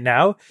games right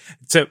now?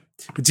 So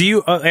do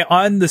you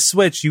on the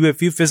Switch? You have a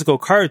few physical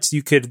carts.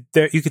 You could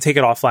take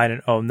it offline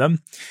and own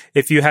them.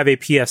 If you have a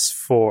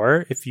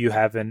PS4, if you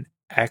have an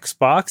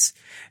Xbox,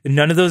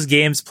 none of those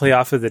games play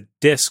off of the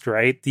disc,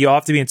 right? You all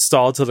have to be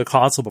installed to the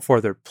console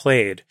before they're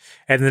played,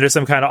 and then there's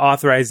some kind of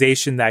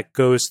authorization that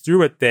goes through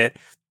with it.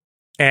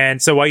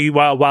 And so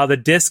while the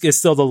disc is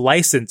still the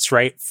license,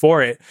 right,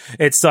 for it,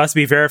 it still has to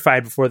be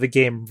verified before the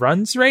game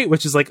runs, right,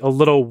 which is like a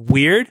little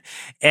weird.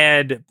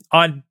 And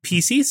on the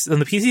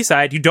PC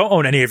side, you don't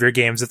own any of your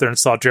games if they're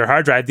installed to your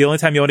hard drive. The only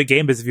time you own a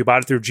game is if you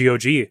bought it through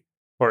GOG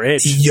or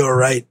itch. You're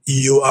right.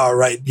 You are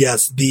right.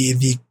 Yes,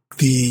 the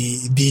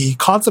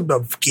concept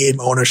of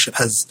game ownership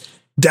has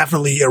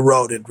definitely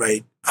eroded,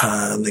 right,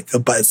 like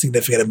by a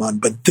significant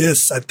amount. But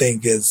this, I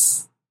think,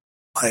 is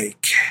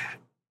like,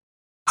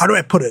 how do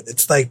I put it?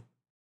 It's like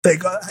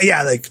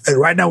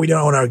right now we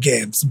don't own our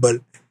games,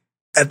 but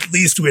at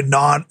least we're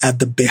not at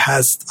the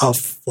behest of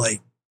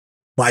like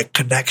my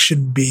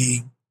connection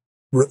being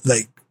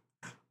like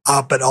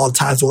up at all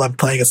times while I'm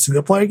playing a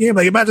single player game.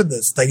 Like imagine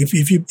this: like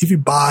if you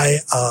buy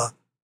a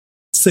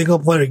single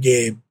player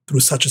game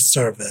through such a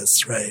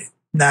service, right?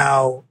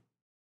 Now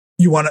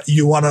you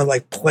wanna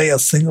like play a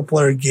single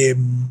player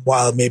game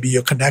while maybe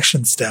your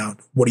connection's down.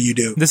 What do you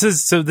do? This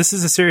is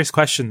a serious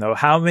question though.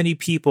 How many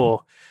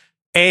people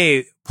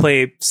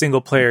play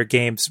single player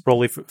games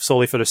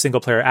solely for the single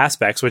player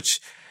aspects, which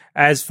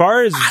as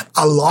far as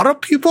a lot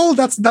of people,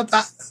 that's not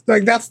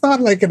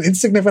like an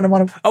insignificant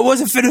amount of. I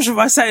wasn't finished with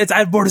my sentence. I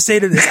have more to say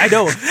to this. I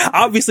know.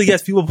 Obviously,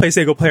 yes, people play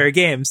single player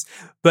games,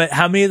 but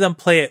how many of them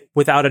play it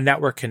without a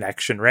network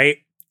connection, right?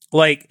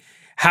 Like,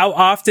 how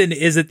often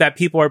is it that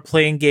people are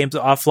playing games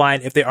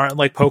offline if they aren't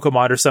like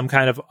Pokemon or some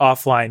kind of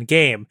offline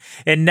game?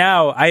 And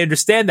now I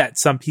understand that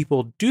some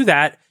people do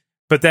that,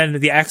 but then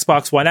the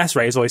Xbox One S,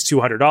 right, is always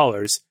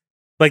 $200.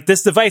 Like,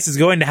 this device is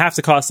going to have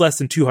to cost less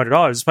than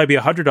 $200. It's probably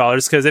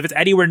 $100 because if it's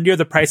anywhere near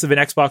the price of an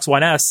Xbox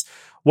One S,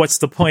 what's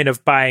the point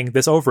of buying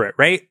this over it,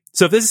 right?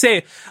 So if this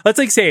is let's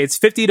say it's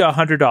 $50 to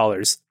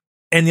 $100,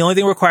 and the only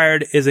thing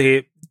required is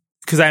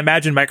because I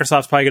imagine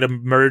Microsoft's probably going to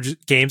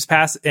merge Games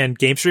Pass and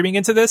game streaming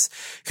into this,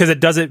 because it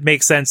doesn't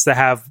make sense to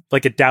have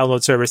like a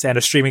download service and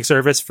a streaming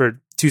service for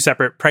two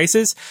separate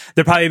prices.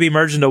 They'll probably be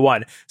merged into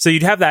one. So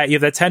you have that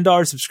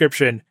 $10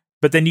 subscription,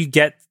 but then you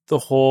get the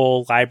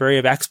whole library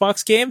of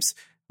Xbox games.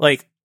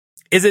 Like,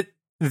 is it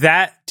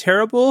that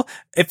terrible?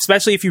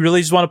 Especially if you really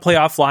just want to play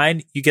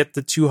offline, you get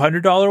the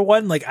 $200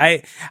 one. Like,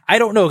 I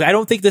don't know. I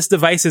don't think this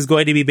device is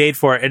going to be made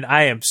for it. And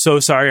I am so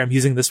sorry I'm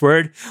using this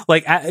word.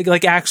 Like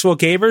actual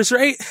gamers,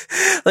 right?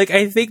 Like,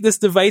 I think this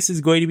device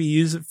is going to be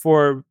used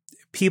for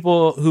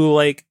people who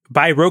like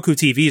buy Roku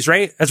TVs,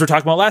 right? As we're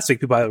talking about last week,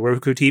 people buy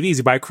Roku TVs,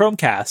 you buy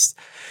Chromecast.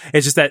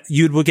 It's just that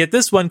you will get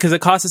this one because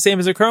it costs the same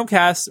as a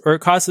Chromecast, or it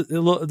costs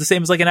the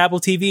same as like an Apple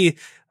TV,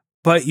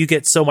 but you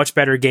get so much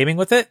better gaming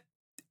with it.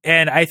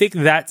 And I think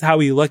that's how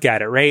we look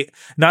at it, right?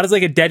 Not as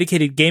like a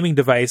dedicated gaming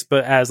device,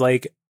 but as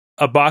like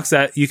a box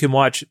that you can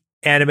watch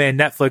anime and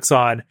Netflix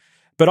on,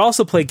 but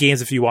also play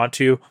games if you want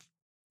to.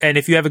 And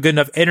if you have a good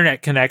enough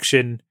internet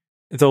connection,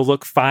 they'll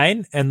look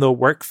fine and they'll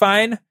work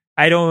fine.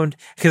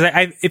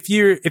 If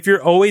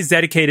you're always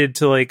dedicated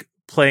to like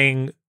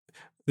playing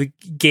the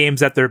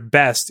games at their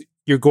best,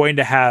 you're going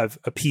to have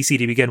a PC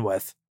to begin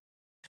with.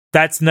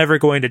 That's never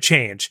going to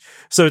change.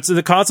 So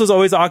the consoles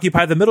always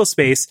occupy the middle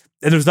space,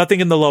 and there's nothing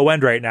in the low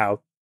end right now.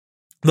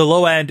 The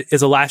low end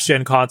is a last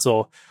gen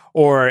console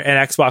or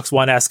an Xbox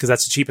One S, because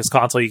that's the cheapest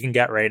console you can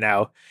get right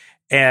now.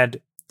 And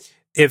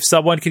if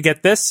someone could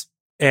get this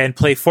and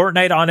play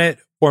Fortnite on it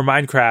or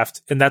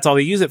Minecraft, and that's all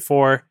they use it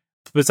for,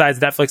 besides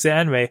Netflix and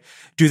anime,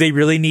 do they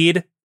really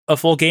need a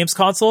full games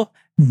console?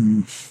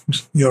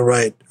 You're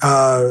right.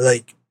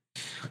 Like,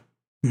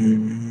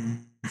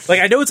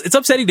 I know it's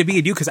upsetting to me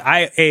and you, because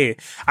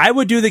I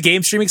would do the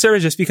game streaming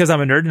service just because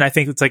I'm a nerd and I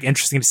think it's like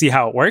interesting to see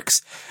how it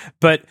works.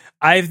 But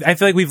I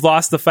feel like we've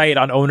lost the fight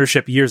on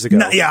ownership years ago.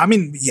 No, yeah, I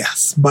mean,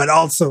 yes, but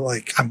also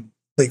like I'm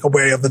like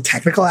aware of the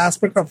technical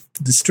aspect of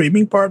the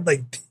streaming part.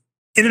 Like,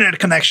 internet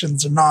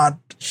connections are not.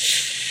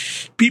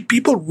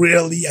 People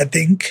really, I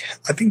think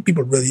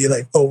people really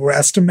like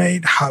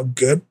overestimate how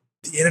good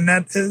the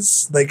internet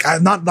is. Like,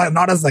 I'm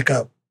not as like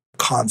a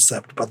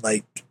concept, but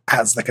like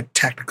as like a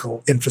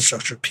technical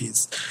infrastructure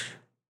piece.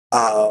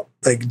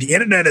 Like the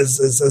internet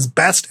is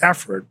best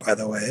effort, by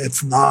the way.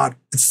 It's not,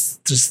 it's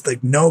just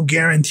like no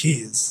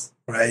guarantees,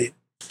 right?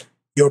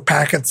 Your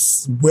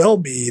packets will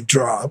be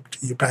dropped,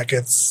 your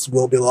packets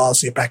will be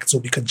lost, your packets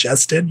will be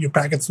congested, your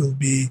packets will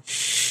be,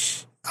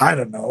 I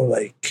don't know,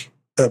 like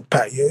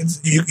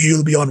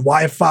you'll be on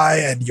Wi-Fi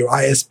and your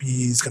ISP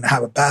is going to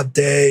have a bad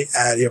day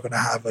and you're going to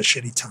have a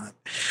shitty time.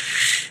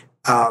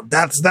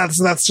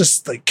 That's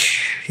just like,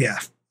 yeah,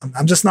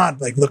 I'm just not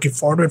like looking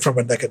forward to it from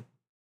like a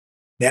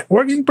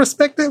networking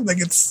perspective. Like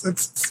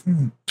it's.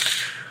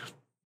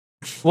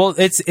 Well,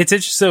 it's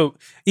interesting. So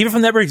even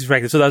from the networking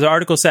perspective, so as the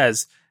article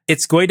says,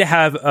 it's going to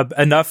have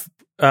enough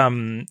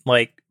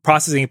like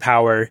processing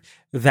power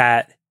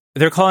that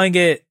they're calling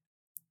it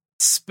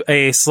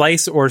a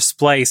slice or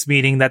splice,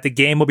 meaning that the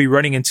game will be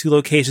running in two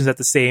locations at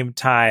the same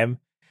time,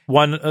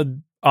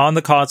 one on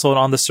the console and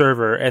on the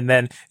server, and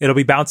then it'll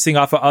be bouncing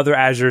off of other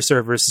Azure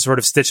servers to sort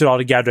of stitch it all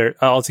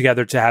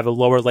together to have a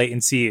lower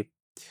latency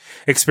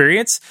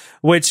experience,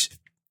 which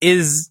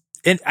is.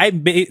 And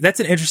that's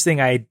an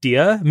interesting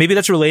idea. Maybe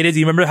that's related. Do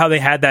you remember how they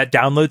had that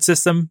download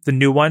system, the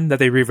new one that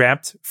they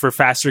revamped for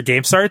faster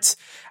game starts?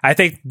 I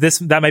think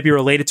that might be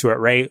related to it,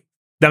 right?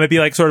 That might be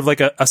like sort of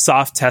like a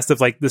soft test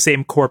of like the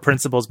same core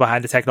principles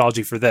behind the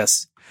technology for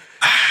this.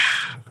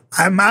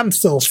 I'm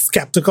still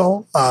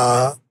skeptical.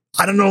 I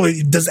don't know.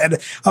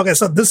 Okay,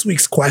 so this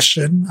week's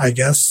question, I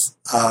guess,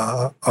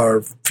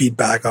 or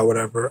feedback or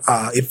whatever.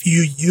 If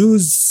you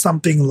use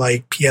something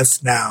like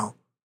PS Now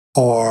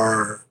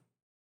or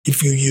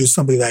if you use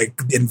something like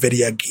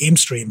NVIDIA Game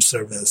Stream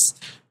service,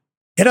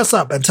 hit us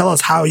up and tell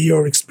us how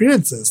your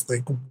experience is.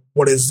 Like,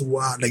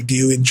 like, do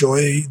you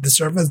enjoy the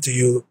service? Do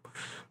you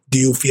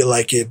feel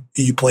like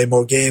you play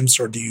more games,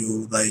 or do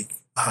you like,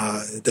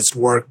 does it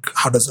work?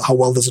 How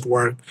well does it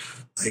work?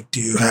 Like,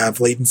 do you have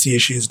latency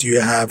issues? Do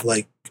you have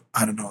like,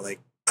 I don't know, like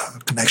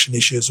connection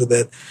issues with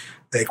it?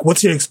 Like,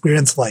 what's your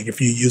experience like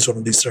if you use one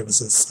of these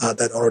services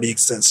that already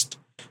exist,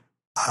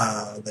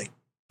 like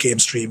Game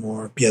Stream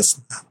or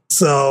PS Now?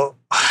 So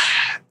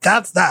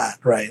that's that,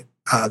 right?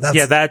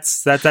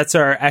 That's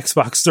our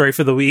Xbox story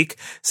for the week.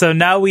 So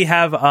now we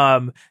have,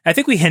 I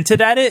think we hinted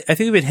at it. I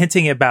think we've been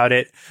hinting about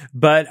it,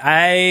 but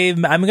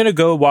I'm going to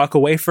go walk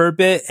away for a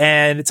bit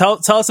and tell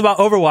us about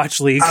Overwatch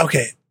League.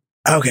 Okay.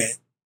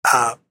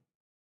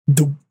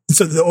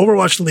 So the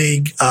Overwatch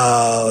League,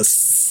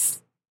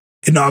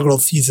 inaugural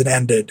season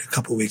ended a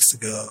couple of weeks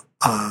ago,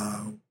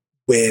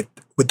 with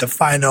the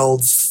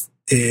finals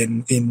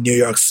in New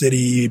York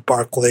City,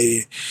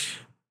 Barclay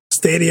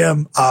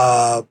Stadium,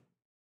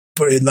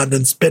 for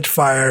London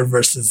Spitfire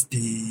versus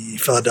the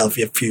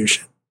Philadelphia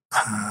Fusion.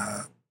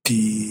 If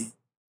you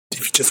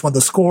just want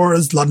the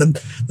scores, London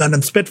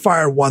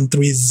Spitfire won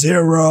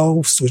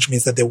 3-0, which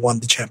means that they won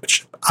the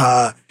championship.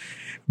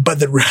 But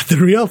the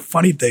real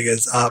funny thing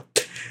is,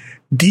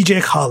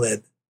 DJ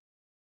Khaled.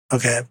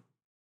 Okay,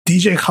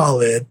 DJ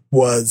Khaled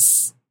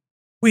was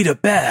we the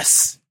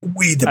best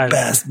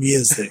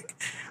music.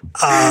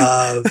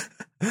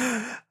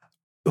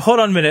 Hold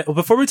on a minute.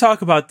 Before we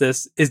talk about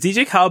this, is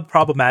DJ Khaled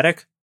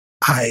problematic?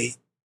 I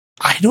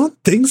don't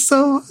think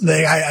so.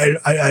 Like,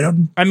 I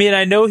don't. I mean,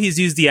 I know he's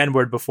used the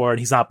N-word before, and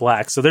he's not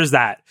black, so there's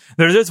that.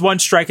 There's one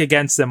strike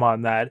against him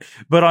on that.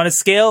 But on a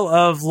scale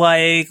of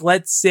like,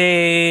 let's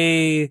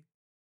say,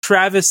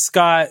 Travis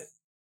Scott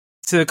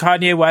to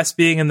Kanye West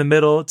being in the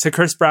middle to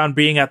Chris Brown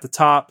being at the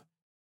top,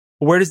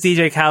 where does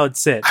DJ Khaled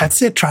sit? I'd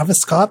say Travis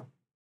Scott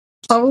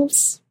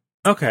levels.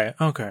 Okay.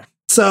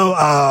 So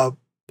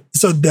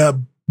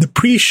the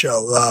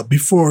pre-show,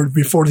 before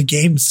the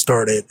game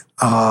started,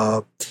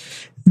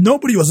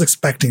 nobody was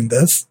expecting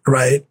this,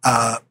 right?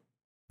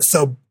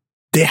 So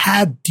they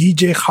had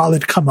DJ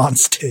Khaled come on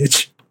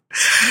stage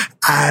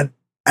at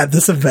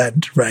this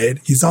event, right?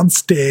 He's on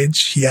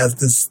stage. He has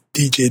this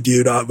DJ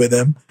dude on with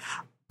him,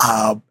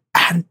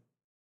 and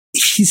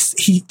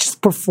he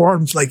just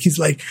performs like he's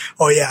like,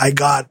 oh yeah, I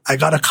got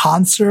a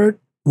concert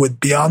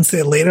with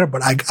Beyonce later,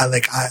 but I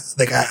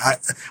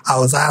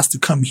was asked to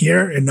come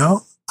here, you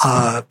know.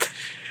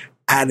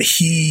 And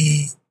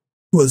he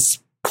was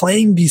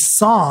playing these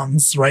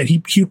songs, right?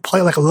 He would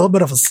play like a little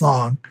bit of a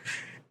song,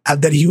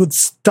 and then he would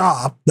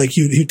stop, like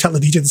he'd tell the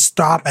DJ to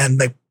stop and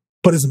like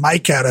put his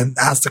mic out and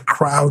ask the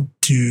crowd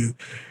to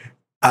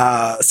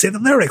say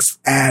the lyrics,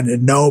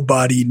 and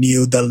nobody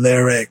knew the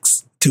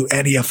lyrics to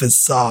any of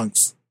his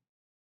songs.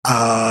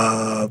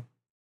 And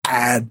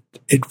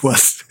it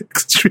was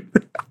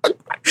extremely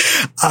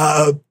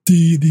on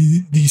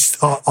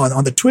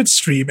the Twitch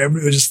stream,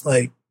 everyone was just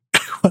like,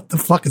 what the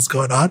fuck is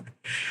going on?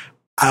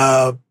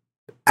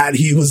 And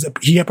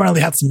he apparently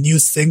had some new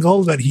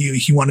singles that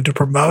he wanted to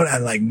promote,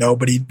 and like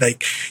nobody,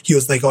 like he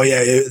was like, oh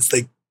yeah, it's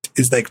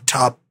like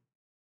top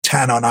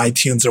 10 on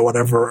iTunes or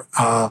whatever.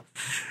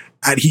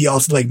 And he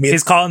also like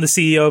he's calling the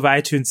CEO of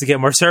iTunes to get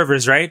more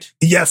servers, right?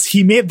 Yes,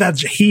 he made that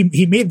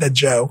he made that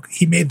joke.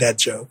 He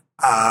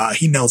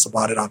knows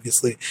about it,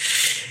 obviously.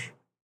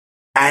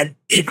 And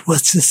it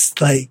was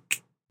just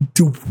like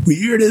the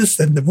weirdest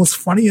and the most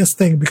funniest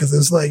thing, because it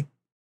was like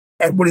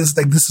everybody's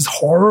like, this is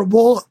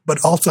horrible,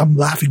 but also I'm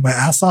laughing my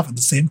ass off at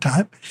the same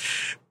time.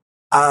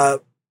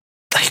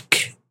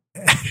 Like,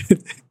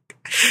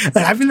 like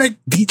I feel like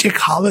DJ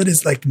Khaled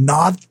is like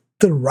not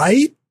the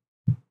right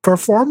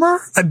performer.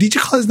 DJ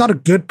Khaled is not a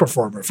good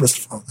performer. First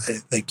of all,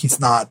 like he's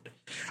not.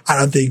 I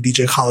don't think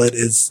DJ Khaled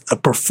is a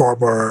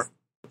performer,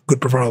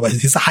 good performer. But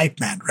he's a hype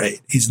man,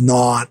 right? He's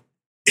not.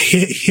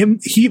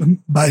 He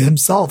by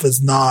himself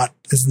is not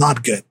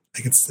good.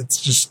 Like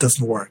it's just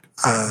doesn't work.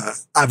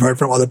 I've heard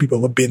from other people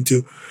who've been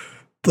to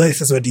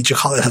places where DJ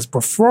Khaled has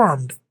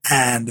performed,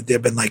 and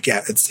they've been like,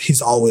 yeah,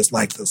 he's always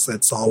like this.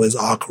 It's always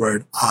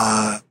awkward.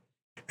 And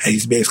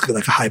he's basically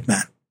like a hype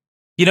man.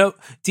 You know,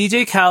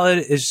 DJ Khaled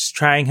is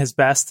trying his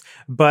best,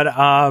 but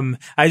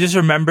I just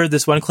remembered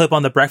this one clip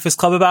on The Breakfast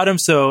Club about him,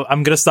 so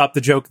I'm gonna stop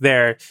the joke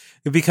there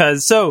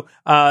because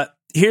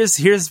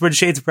here's where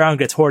Shades Brown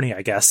gets horny,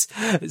 I guess.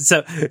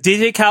 So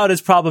DJ Khaled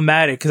is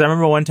problematic because I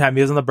remember one time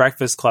he was on The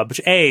Breakfast Club,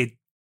 which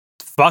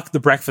fuck The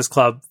Breakfast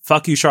Club,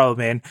 fuck you,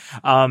 Charlemagne.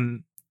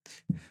 That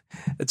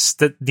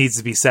needs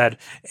to be said.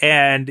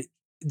 And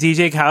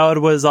DJ Khaled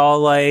was all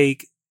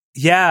like,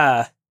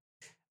 "Yeah,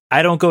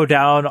 I don't go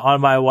down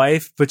on my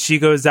wife, but she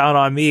goes down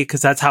on me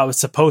because that's how it's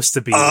supposed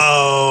to be."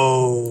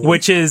 Oh,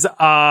 which is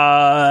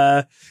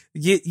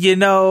you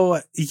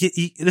know,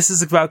 this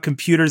is about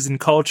computers and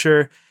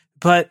culture,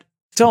 but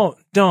don't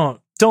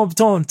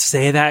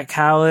say that,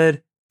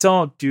 Khaled.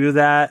 Don't do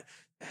that.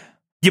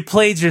 You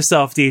played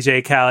yourself,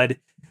 DJ Khaled.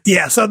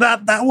 Yeah, so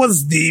that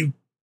was the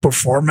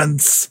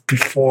performance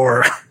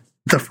before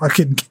the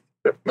fucking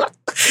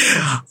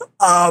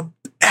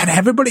and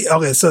everybody,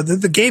 okay, so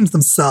the games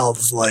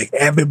themselves, like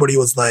everybody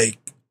was like,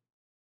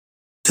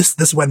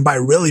 this went by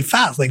really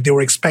fast. Like they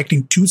were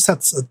expecting two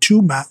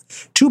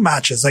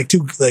matches, like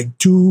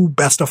two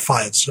best of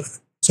fives,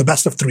 so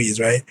best of threes,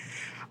 right?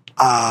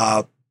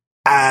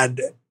 And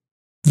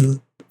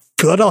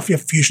Philadelphia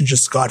Fusion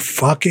just got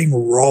fucking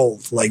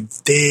rolled. Like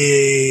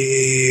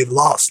they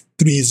lost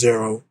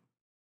 3-0,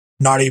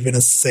 not even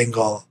a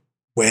single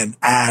win,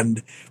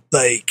 and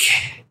like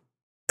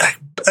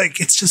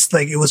it's just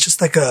like it was just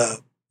like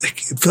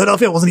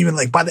Philadelphia wasn't even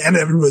like, by the end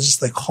of it was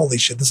just like, holy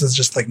shit, this is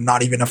just like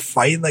not even a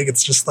fight. Like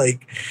it's just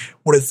like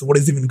what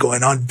is even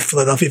going on?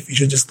 Philadelphia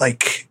Fusion just got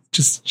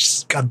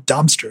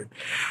dumpstered.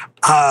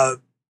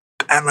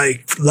 And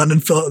like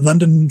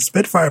London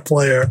Spitfire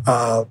player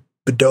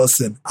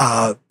Bedosin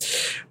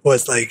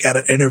was like at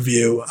an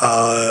interview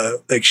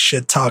like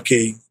shit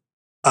talking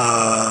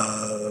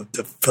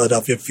the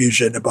Philadelphia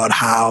Fusion about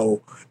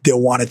how they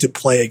wanted to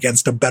play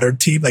against a better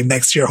team. Like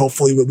next year,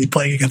 hopefully, we'll be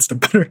playing against a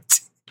better team.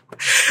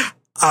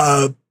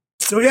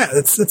 So yeah,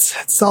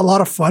 it's a lot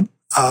of fun.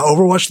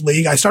 Overwatch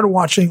League. I started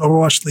watching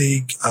Overwatch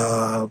League.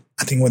 I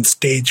think when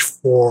Stage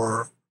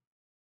 3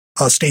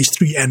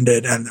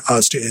 ended, and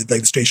like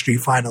the Stage 3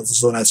 finals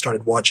is when I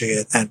started watching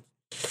it, and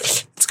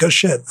it's good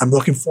shit. I'm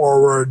looking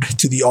forward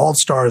to the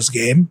All-Stars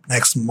game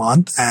next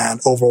month and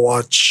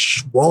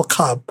Overwatch World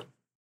Cup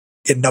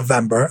in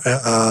November,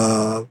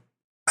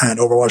 and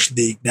Overwatch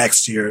League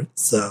next year.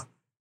 So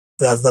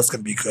that's going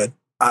to be good.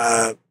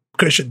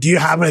 Christian, do you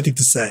have anything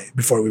to say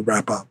before we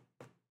wrap up?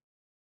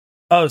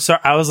 Oh, sorry.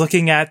 I was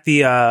looking at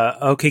the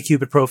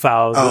OkCupid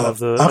profile of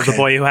the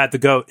boy who had the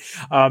goat.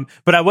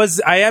 But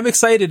I am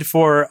excited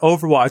for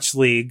Overwatch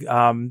League.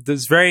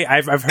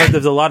 I've heard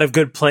there's a lot of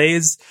good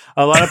plays,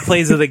 a lot of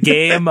plays of the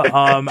game.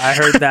 I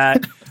heard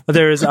that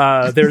there's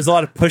a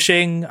lot of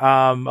pushing,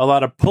 a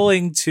lot of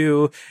pulling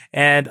too,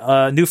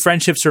 and new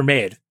friendships are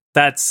made.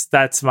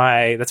 That's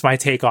my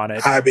take on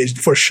it. I mean,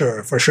 for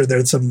sure,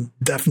 there's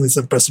definitely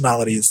some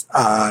personalities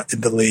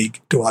in the league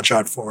to watch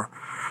out for.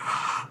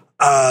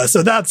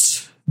 So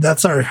that's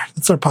our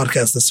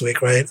podcast this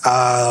week, right?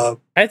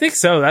 I think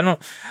so. I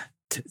don't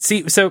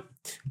see. So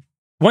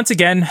once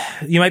again,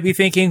 you might be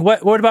thinking,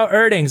 what about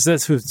earnings?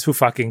 Who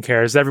fucking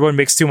cares? Everyone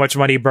makes too much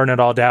money, burn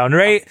it all down,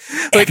 right?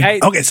 Like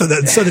so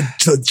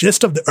the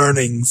gist of the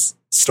earnings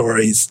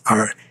stories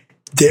are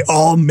they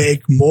all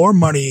make more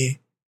money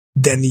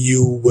than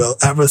you will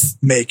ever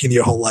make in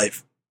your whole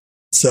life.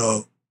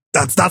 So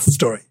that's the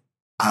story.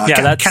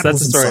 That's the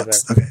story of it.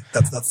 Okay,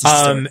 that's the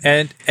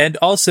story. And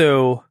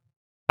also,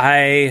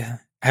 I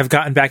have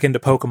gotten back into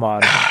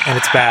Pokemon, and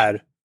it's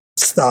bad.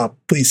 Stop!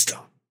 Please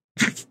stop.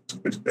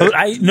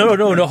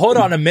 No. Hold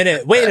on a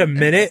minute. Wait a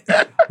minute.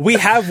 We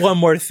have one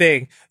more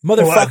thing,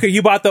 motherfucker. What?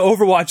 You bought the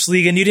Overwatch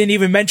League, and you didn't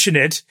even mention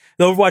it.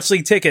 The Overwatch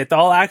League ticket, the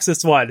All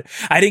Access one.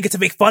 I didn't get to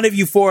make fun of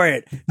you for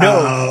it.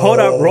 No, hold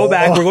up. Roll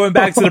back. We're going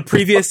back to the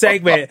previous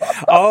segment.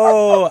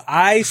 Oh,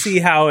 I see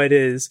how it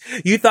is.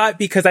 You thought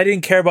because I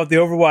didn't care about the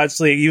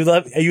Overwatch League, you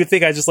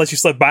think I just let you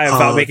slip by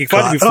without making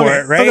fun of you for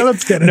it, right? Okay,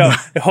 let's get no,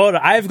 hold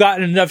on. I've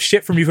gotten enough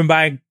shit from you from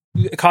buying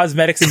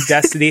cosmetics in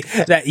Destiny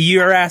that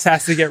your ass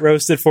has to get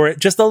roasted for it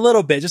just a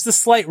little bit, just a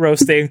slight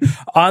roasting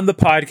on the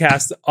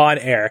podcast on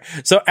air.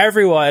 So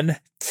everyone,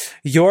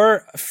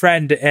 your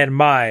friend and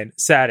mine,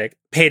 Sadik,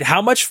 paid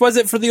how much was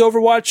it for the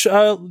Overwatch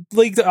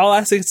League All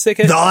Access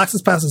ticket? The All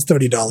Access pass is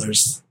 $30.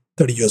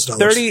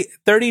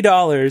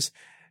 $30,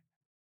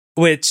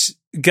 which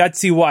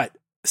gets you what?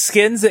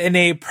 Skins in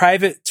a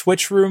private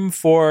Twitch room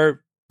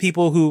for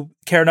people who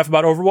care enough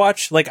about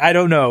Overwatch? Like, I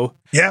don't know.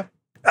 Yeah.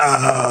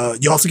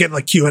 You also get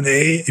like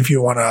Q&A if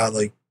you want to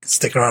like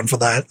stick around for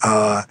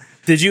that.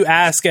 Did you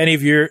ask any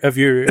of your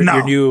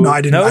No, new? no,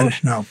 I didn't. No? I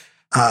didn't, no.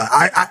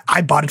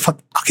 I bought it for.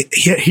 Okay,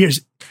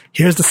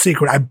 here's the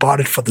secret. I bought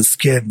it for the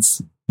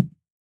skins.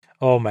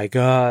 Oh my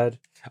god.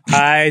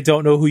 I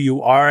don't know who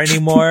you are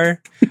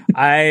anymore.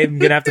 I'm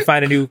going to have to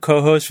find a new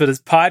co-host for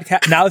this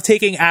podcast. Now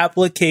taking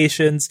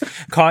applications.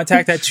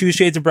 Contact at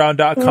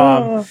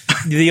twoshadesofbrown.com.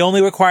 The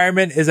only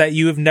requirement is that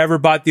you have never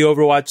bought the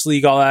Overwatch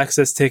League All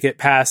Access ticket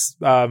past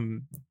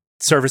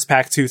Service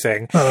Pack 2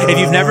 thing. If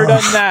you've never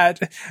done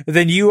that,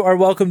 then you are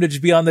welcome to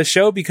just be on the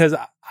show because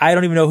I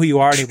don't even know who you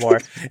are anymore.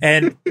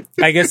 And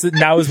I guess that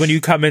now is when you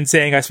come in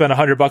saying I spent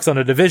 $100 on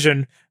a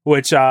Division,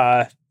 which,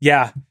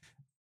 yeah.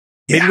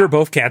 Maybe we're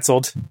both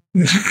canceled.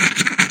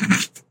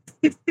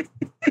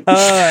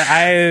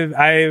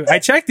 I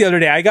checked the other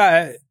day. I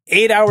got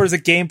 8 hours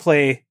of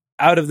gameplay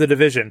out of the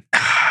Division.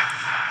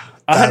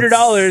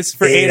 $100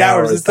 for 8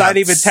 hours. It's not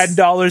even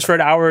 $10 for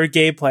an hour of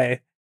gameplay.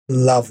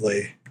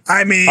 Lovely.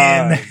 I mean,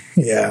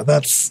 yeah,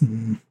 that's.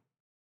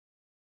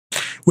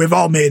 We've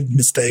all made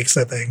mistakes.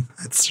 I think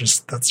that's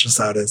just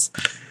how it is.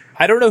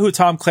 I don't know who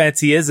Tom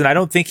Clancy is, and I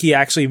don't think he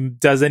actually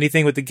does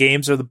anything with the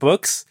games or the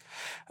books.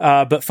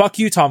 But fuck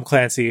you, Tom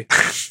Clancy.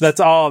 That's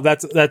all.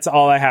 That's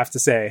all I have to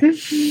say.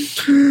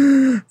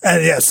 And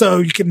yeah, so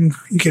you can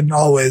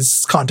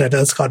always contact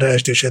us. Contact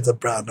us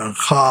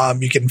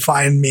twoshadesofbrown.com. You can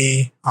find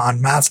me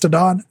on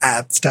Mastodon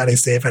at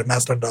staticsafe at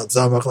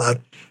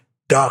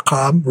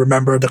mastodon.zomocloud.com.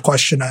 Remember the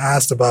question I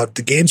asked about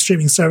the game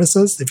streaming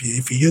services. If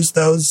you use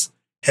those,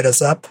 hit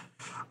us up.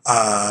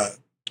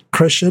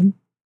 Christian,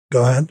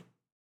 go ahead.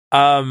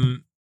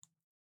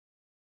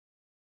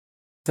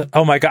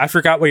 Oh my god, I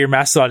forgot what your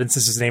Mastodon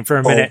instance is named for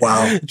a minute. Oh,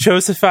 wow.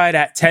 Josephified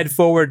at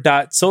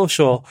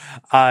tedforward.social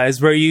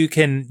is where you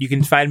can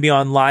find me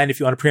online. If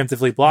you want to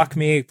preemptively block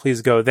me,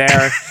 please go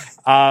there.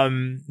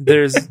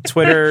 There's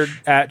Twitter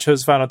at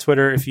Josephified on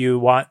Twitter if you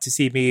want to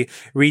see me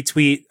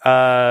retweet.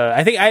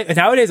 I think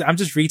nowadays I'm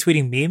just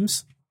retweeting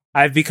memes.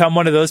 I've become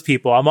one of those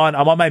people. I'm on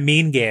my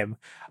meme game.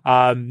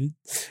 I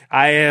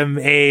am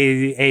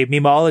a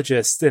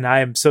memeologist, and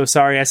I am so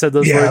sorry I said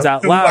those words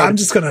out loud. I'm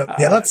just gonna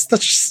let's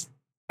just.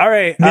 All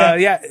right.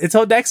 Yeah.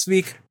 Until next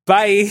week.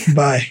 Bye.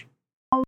 Bye.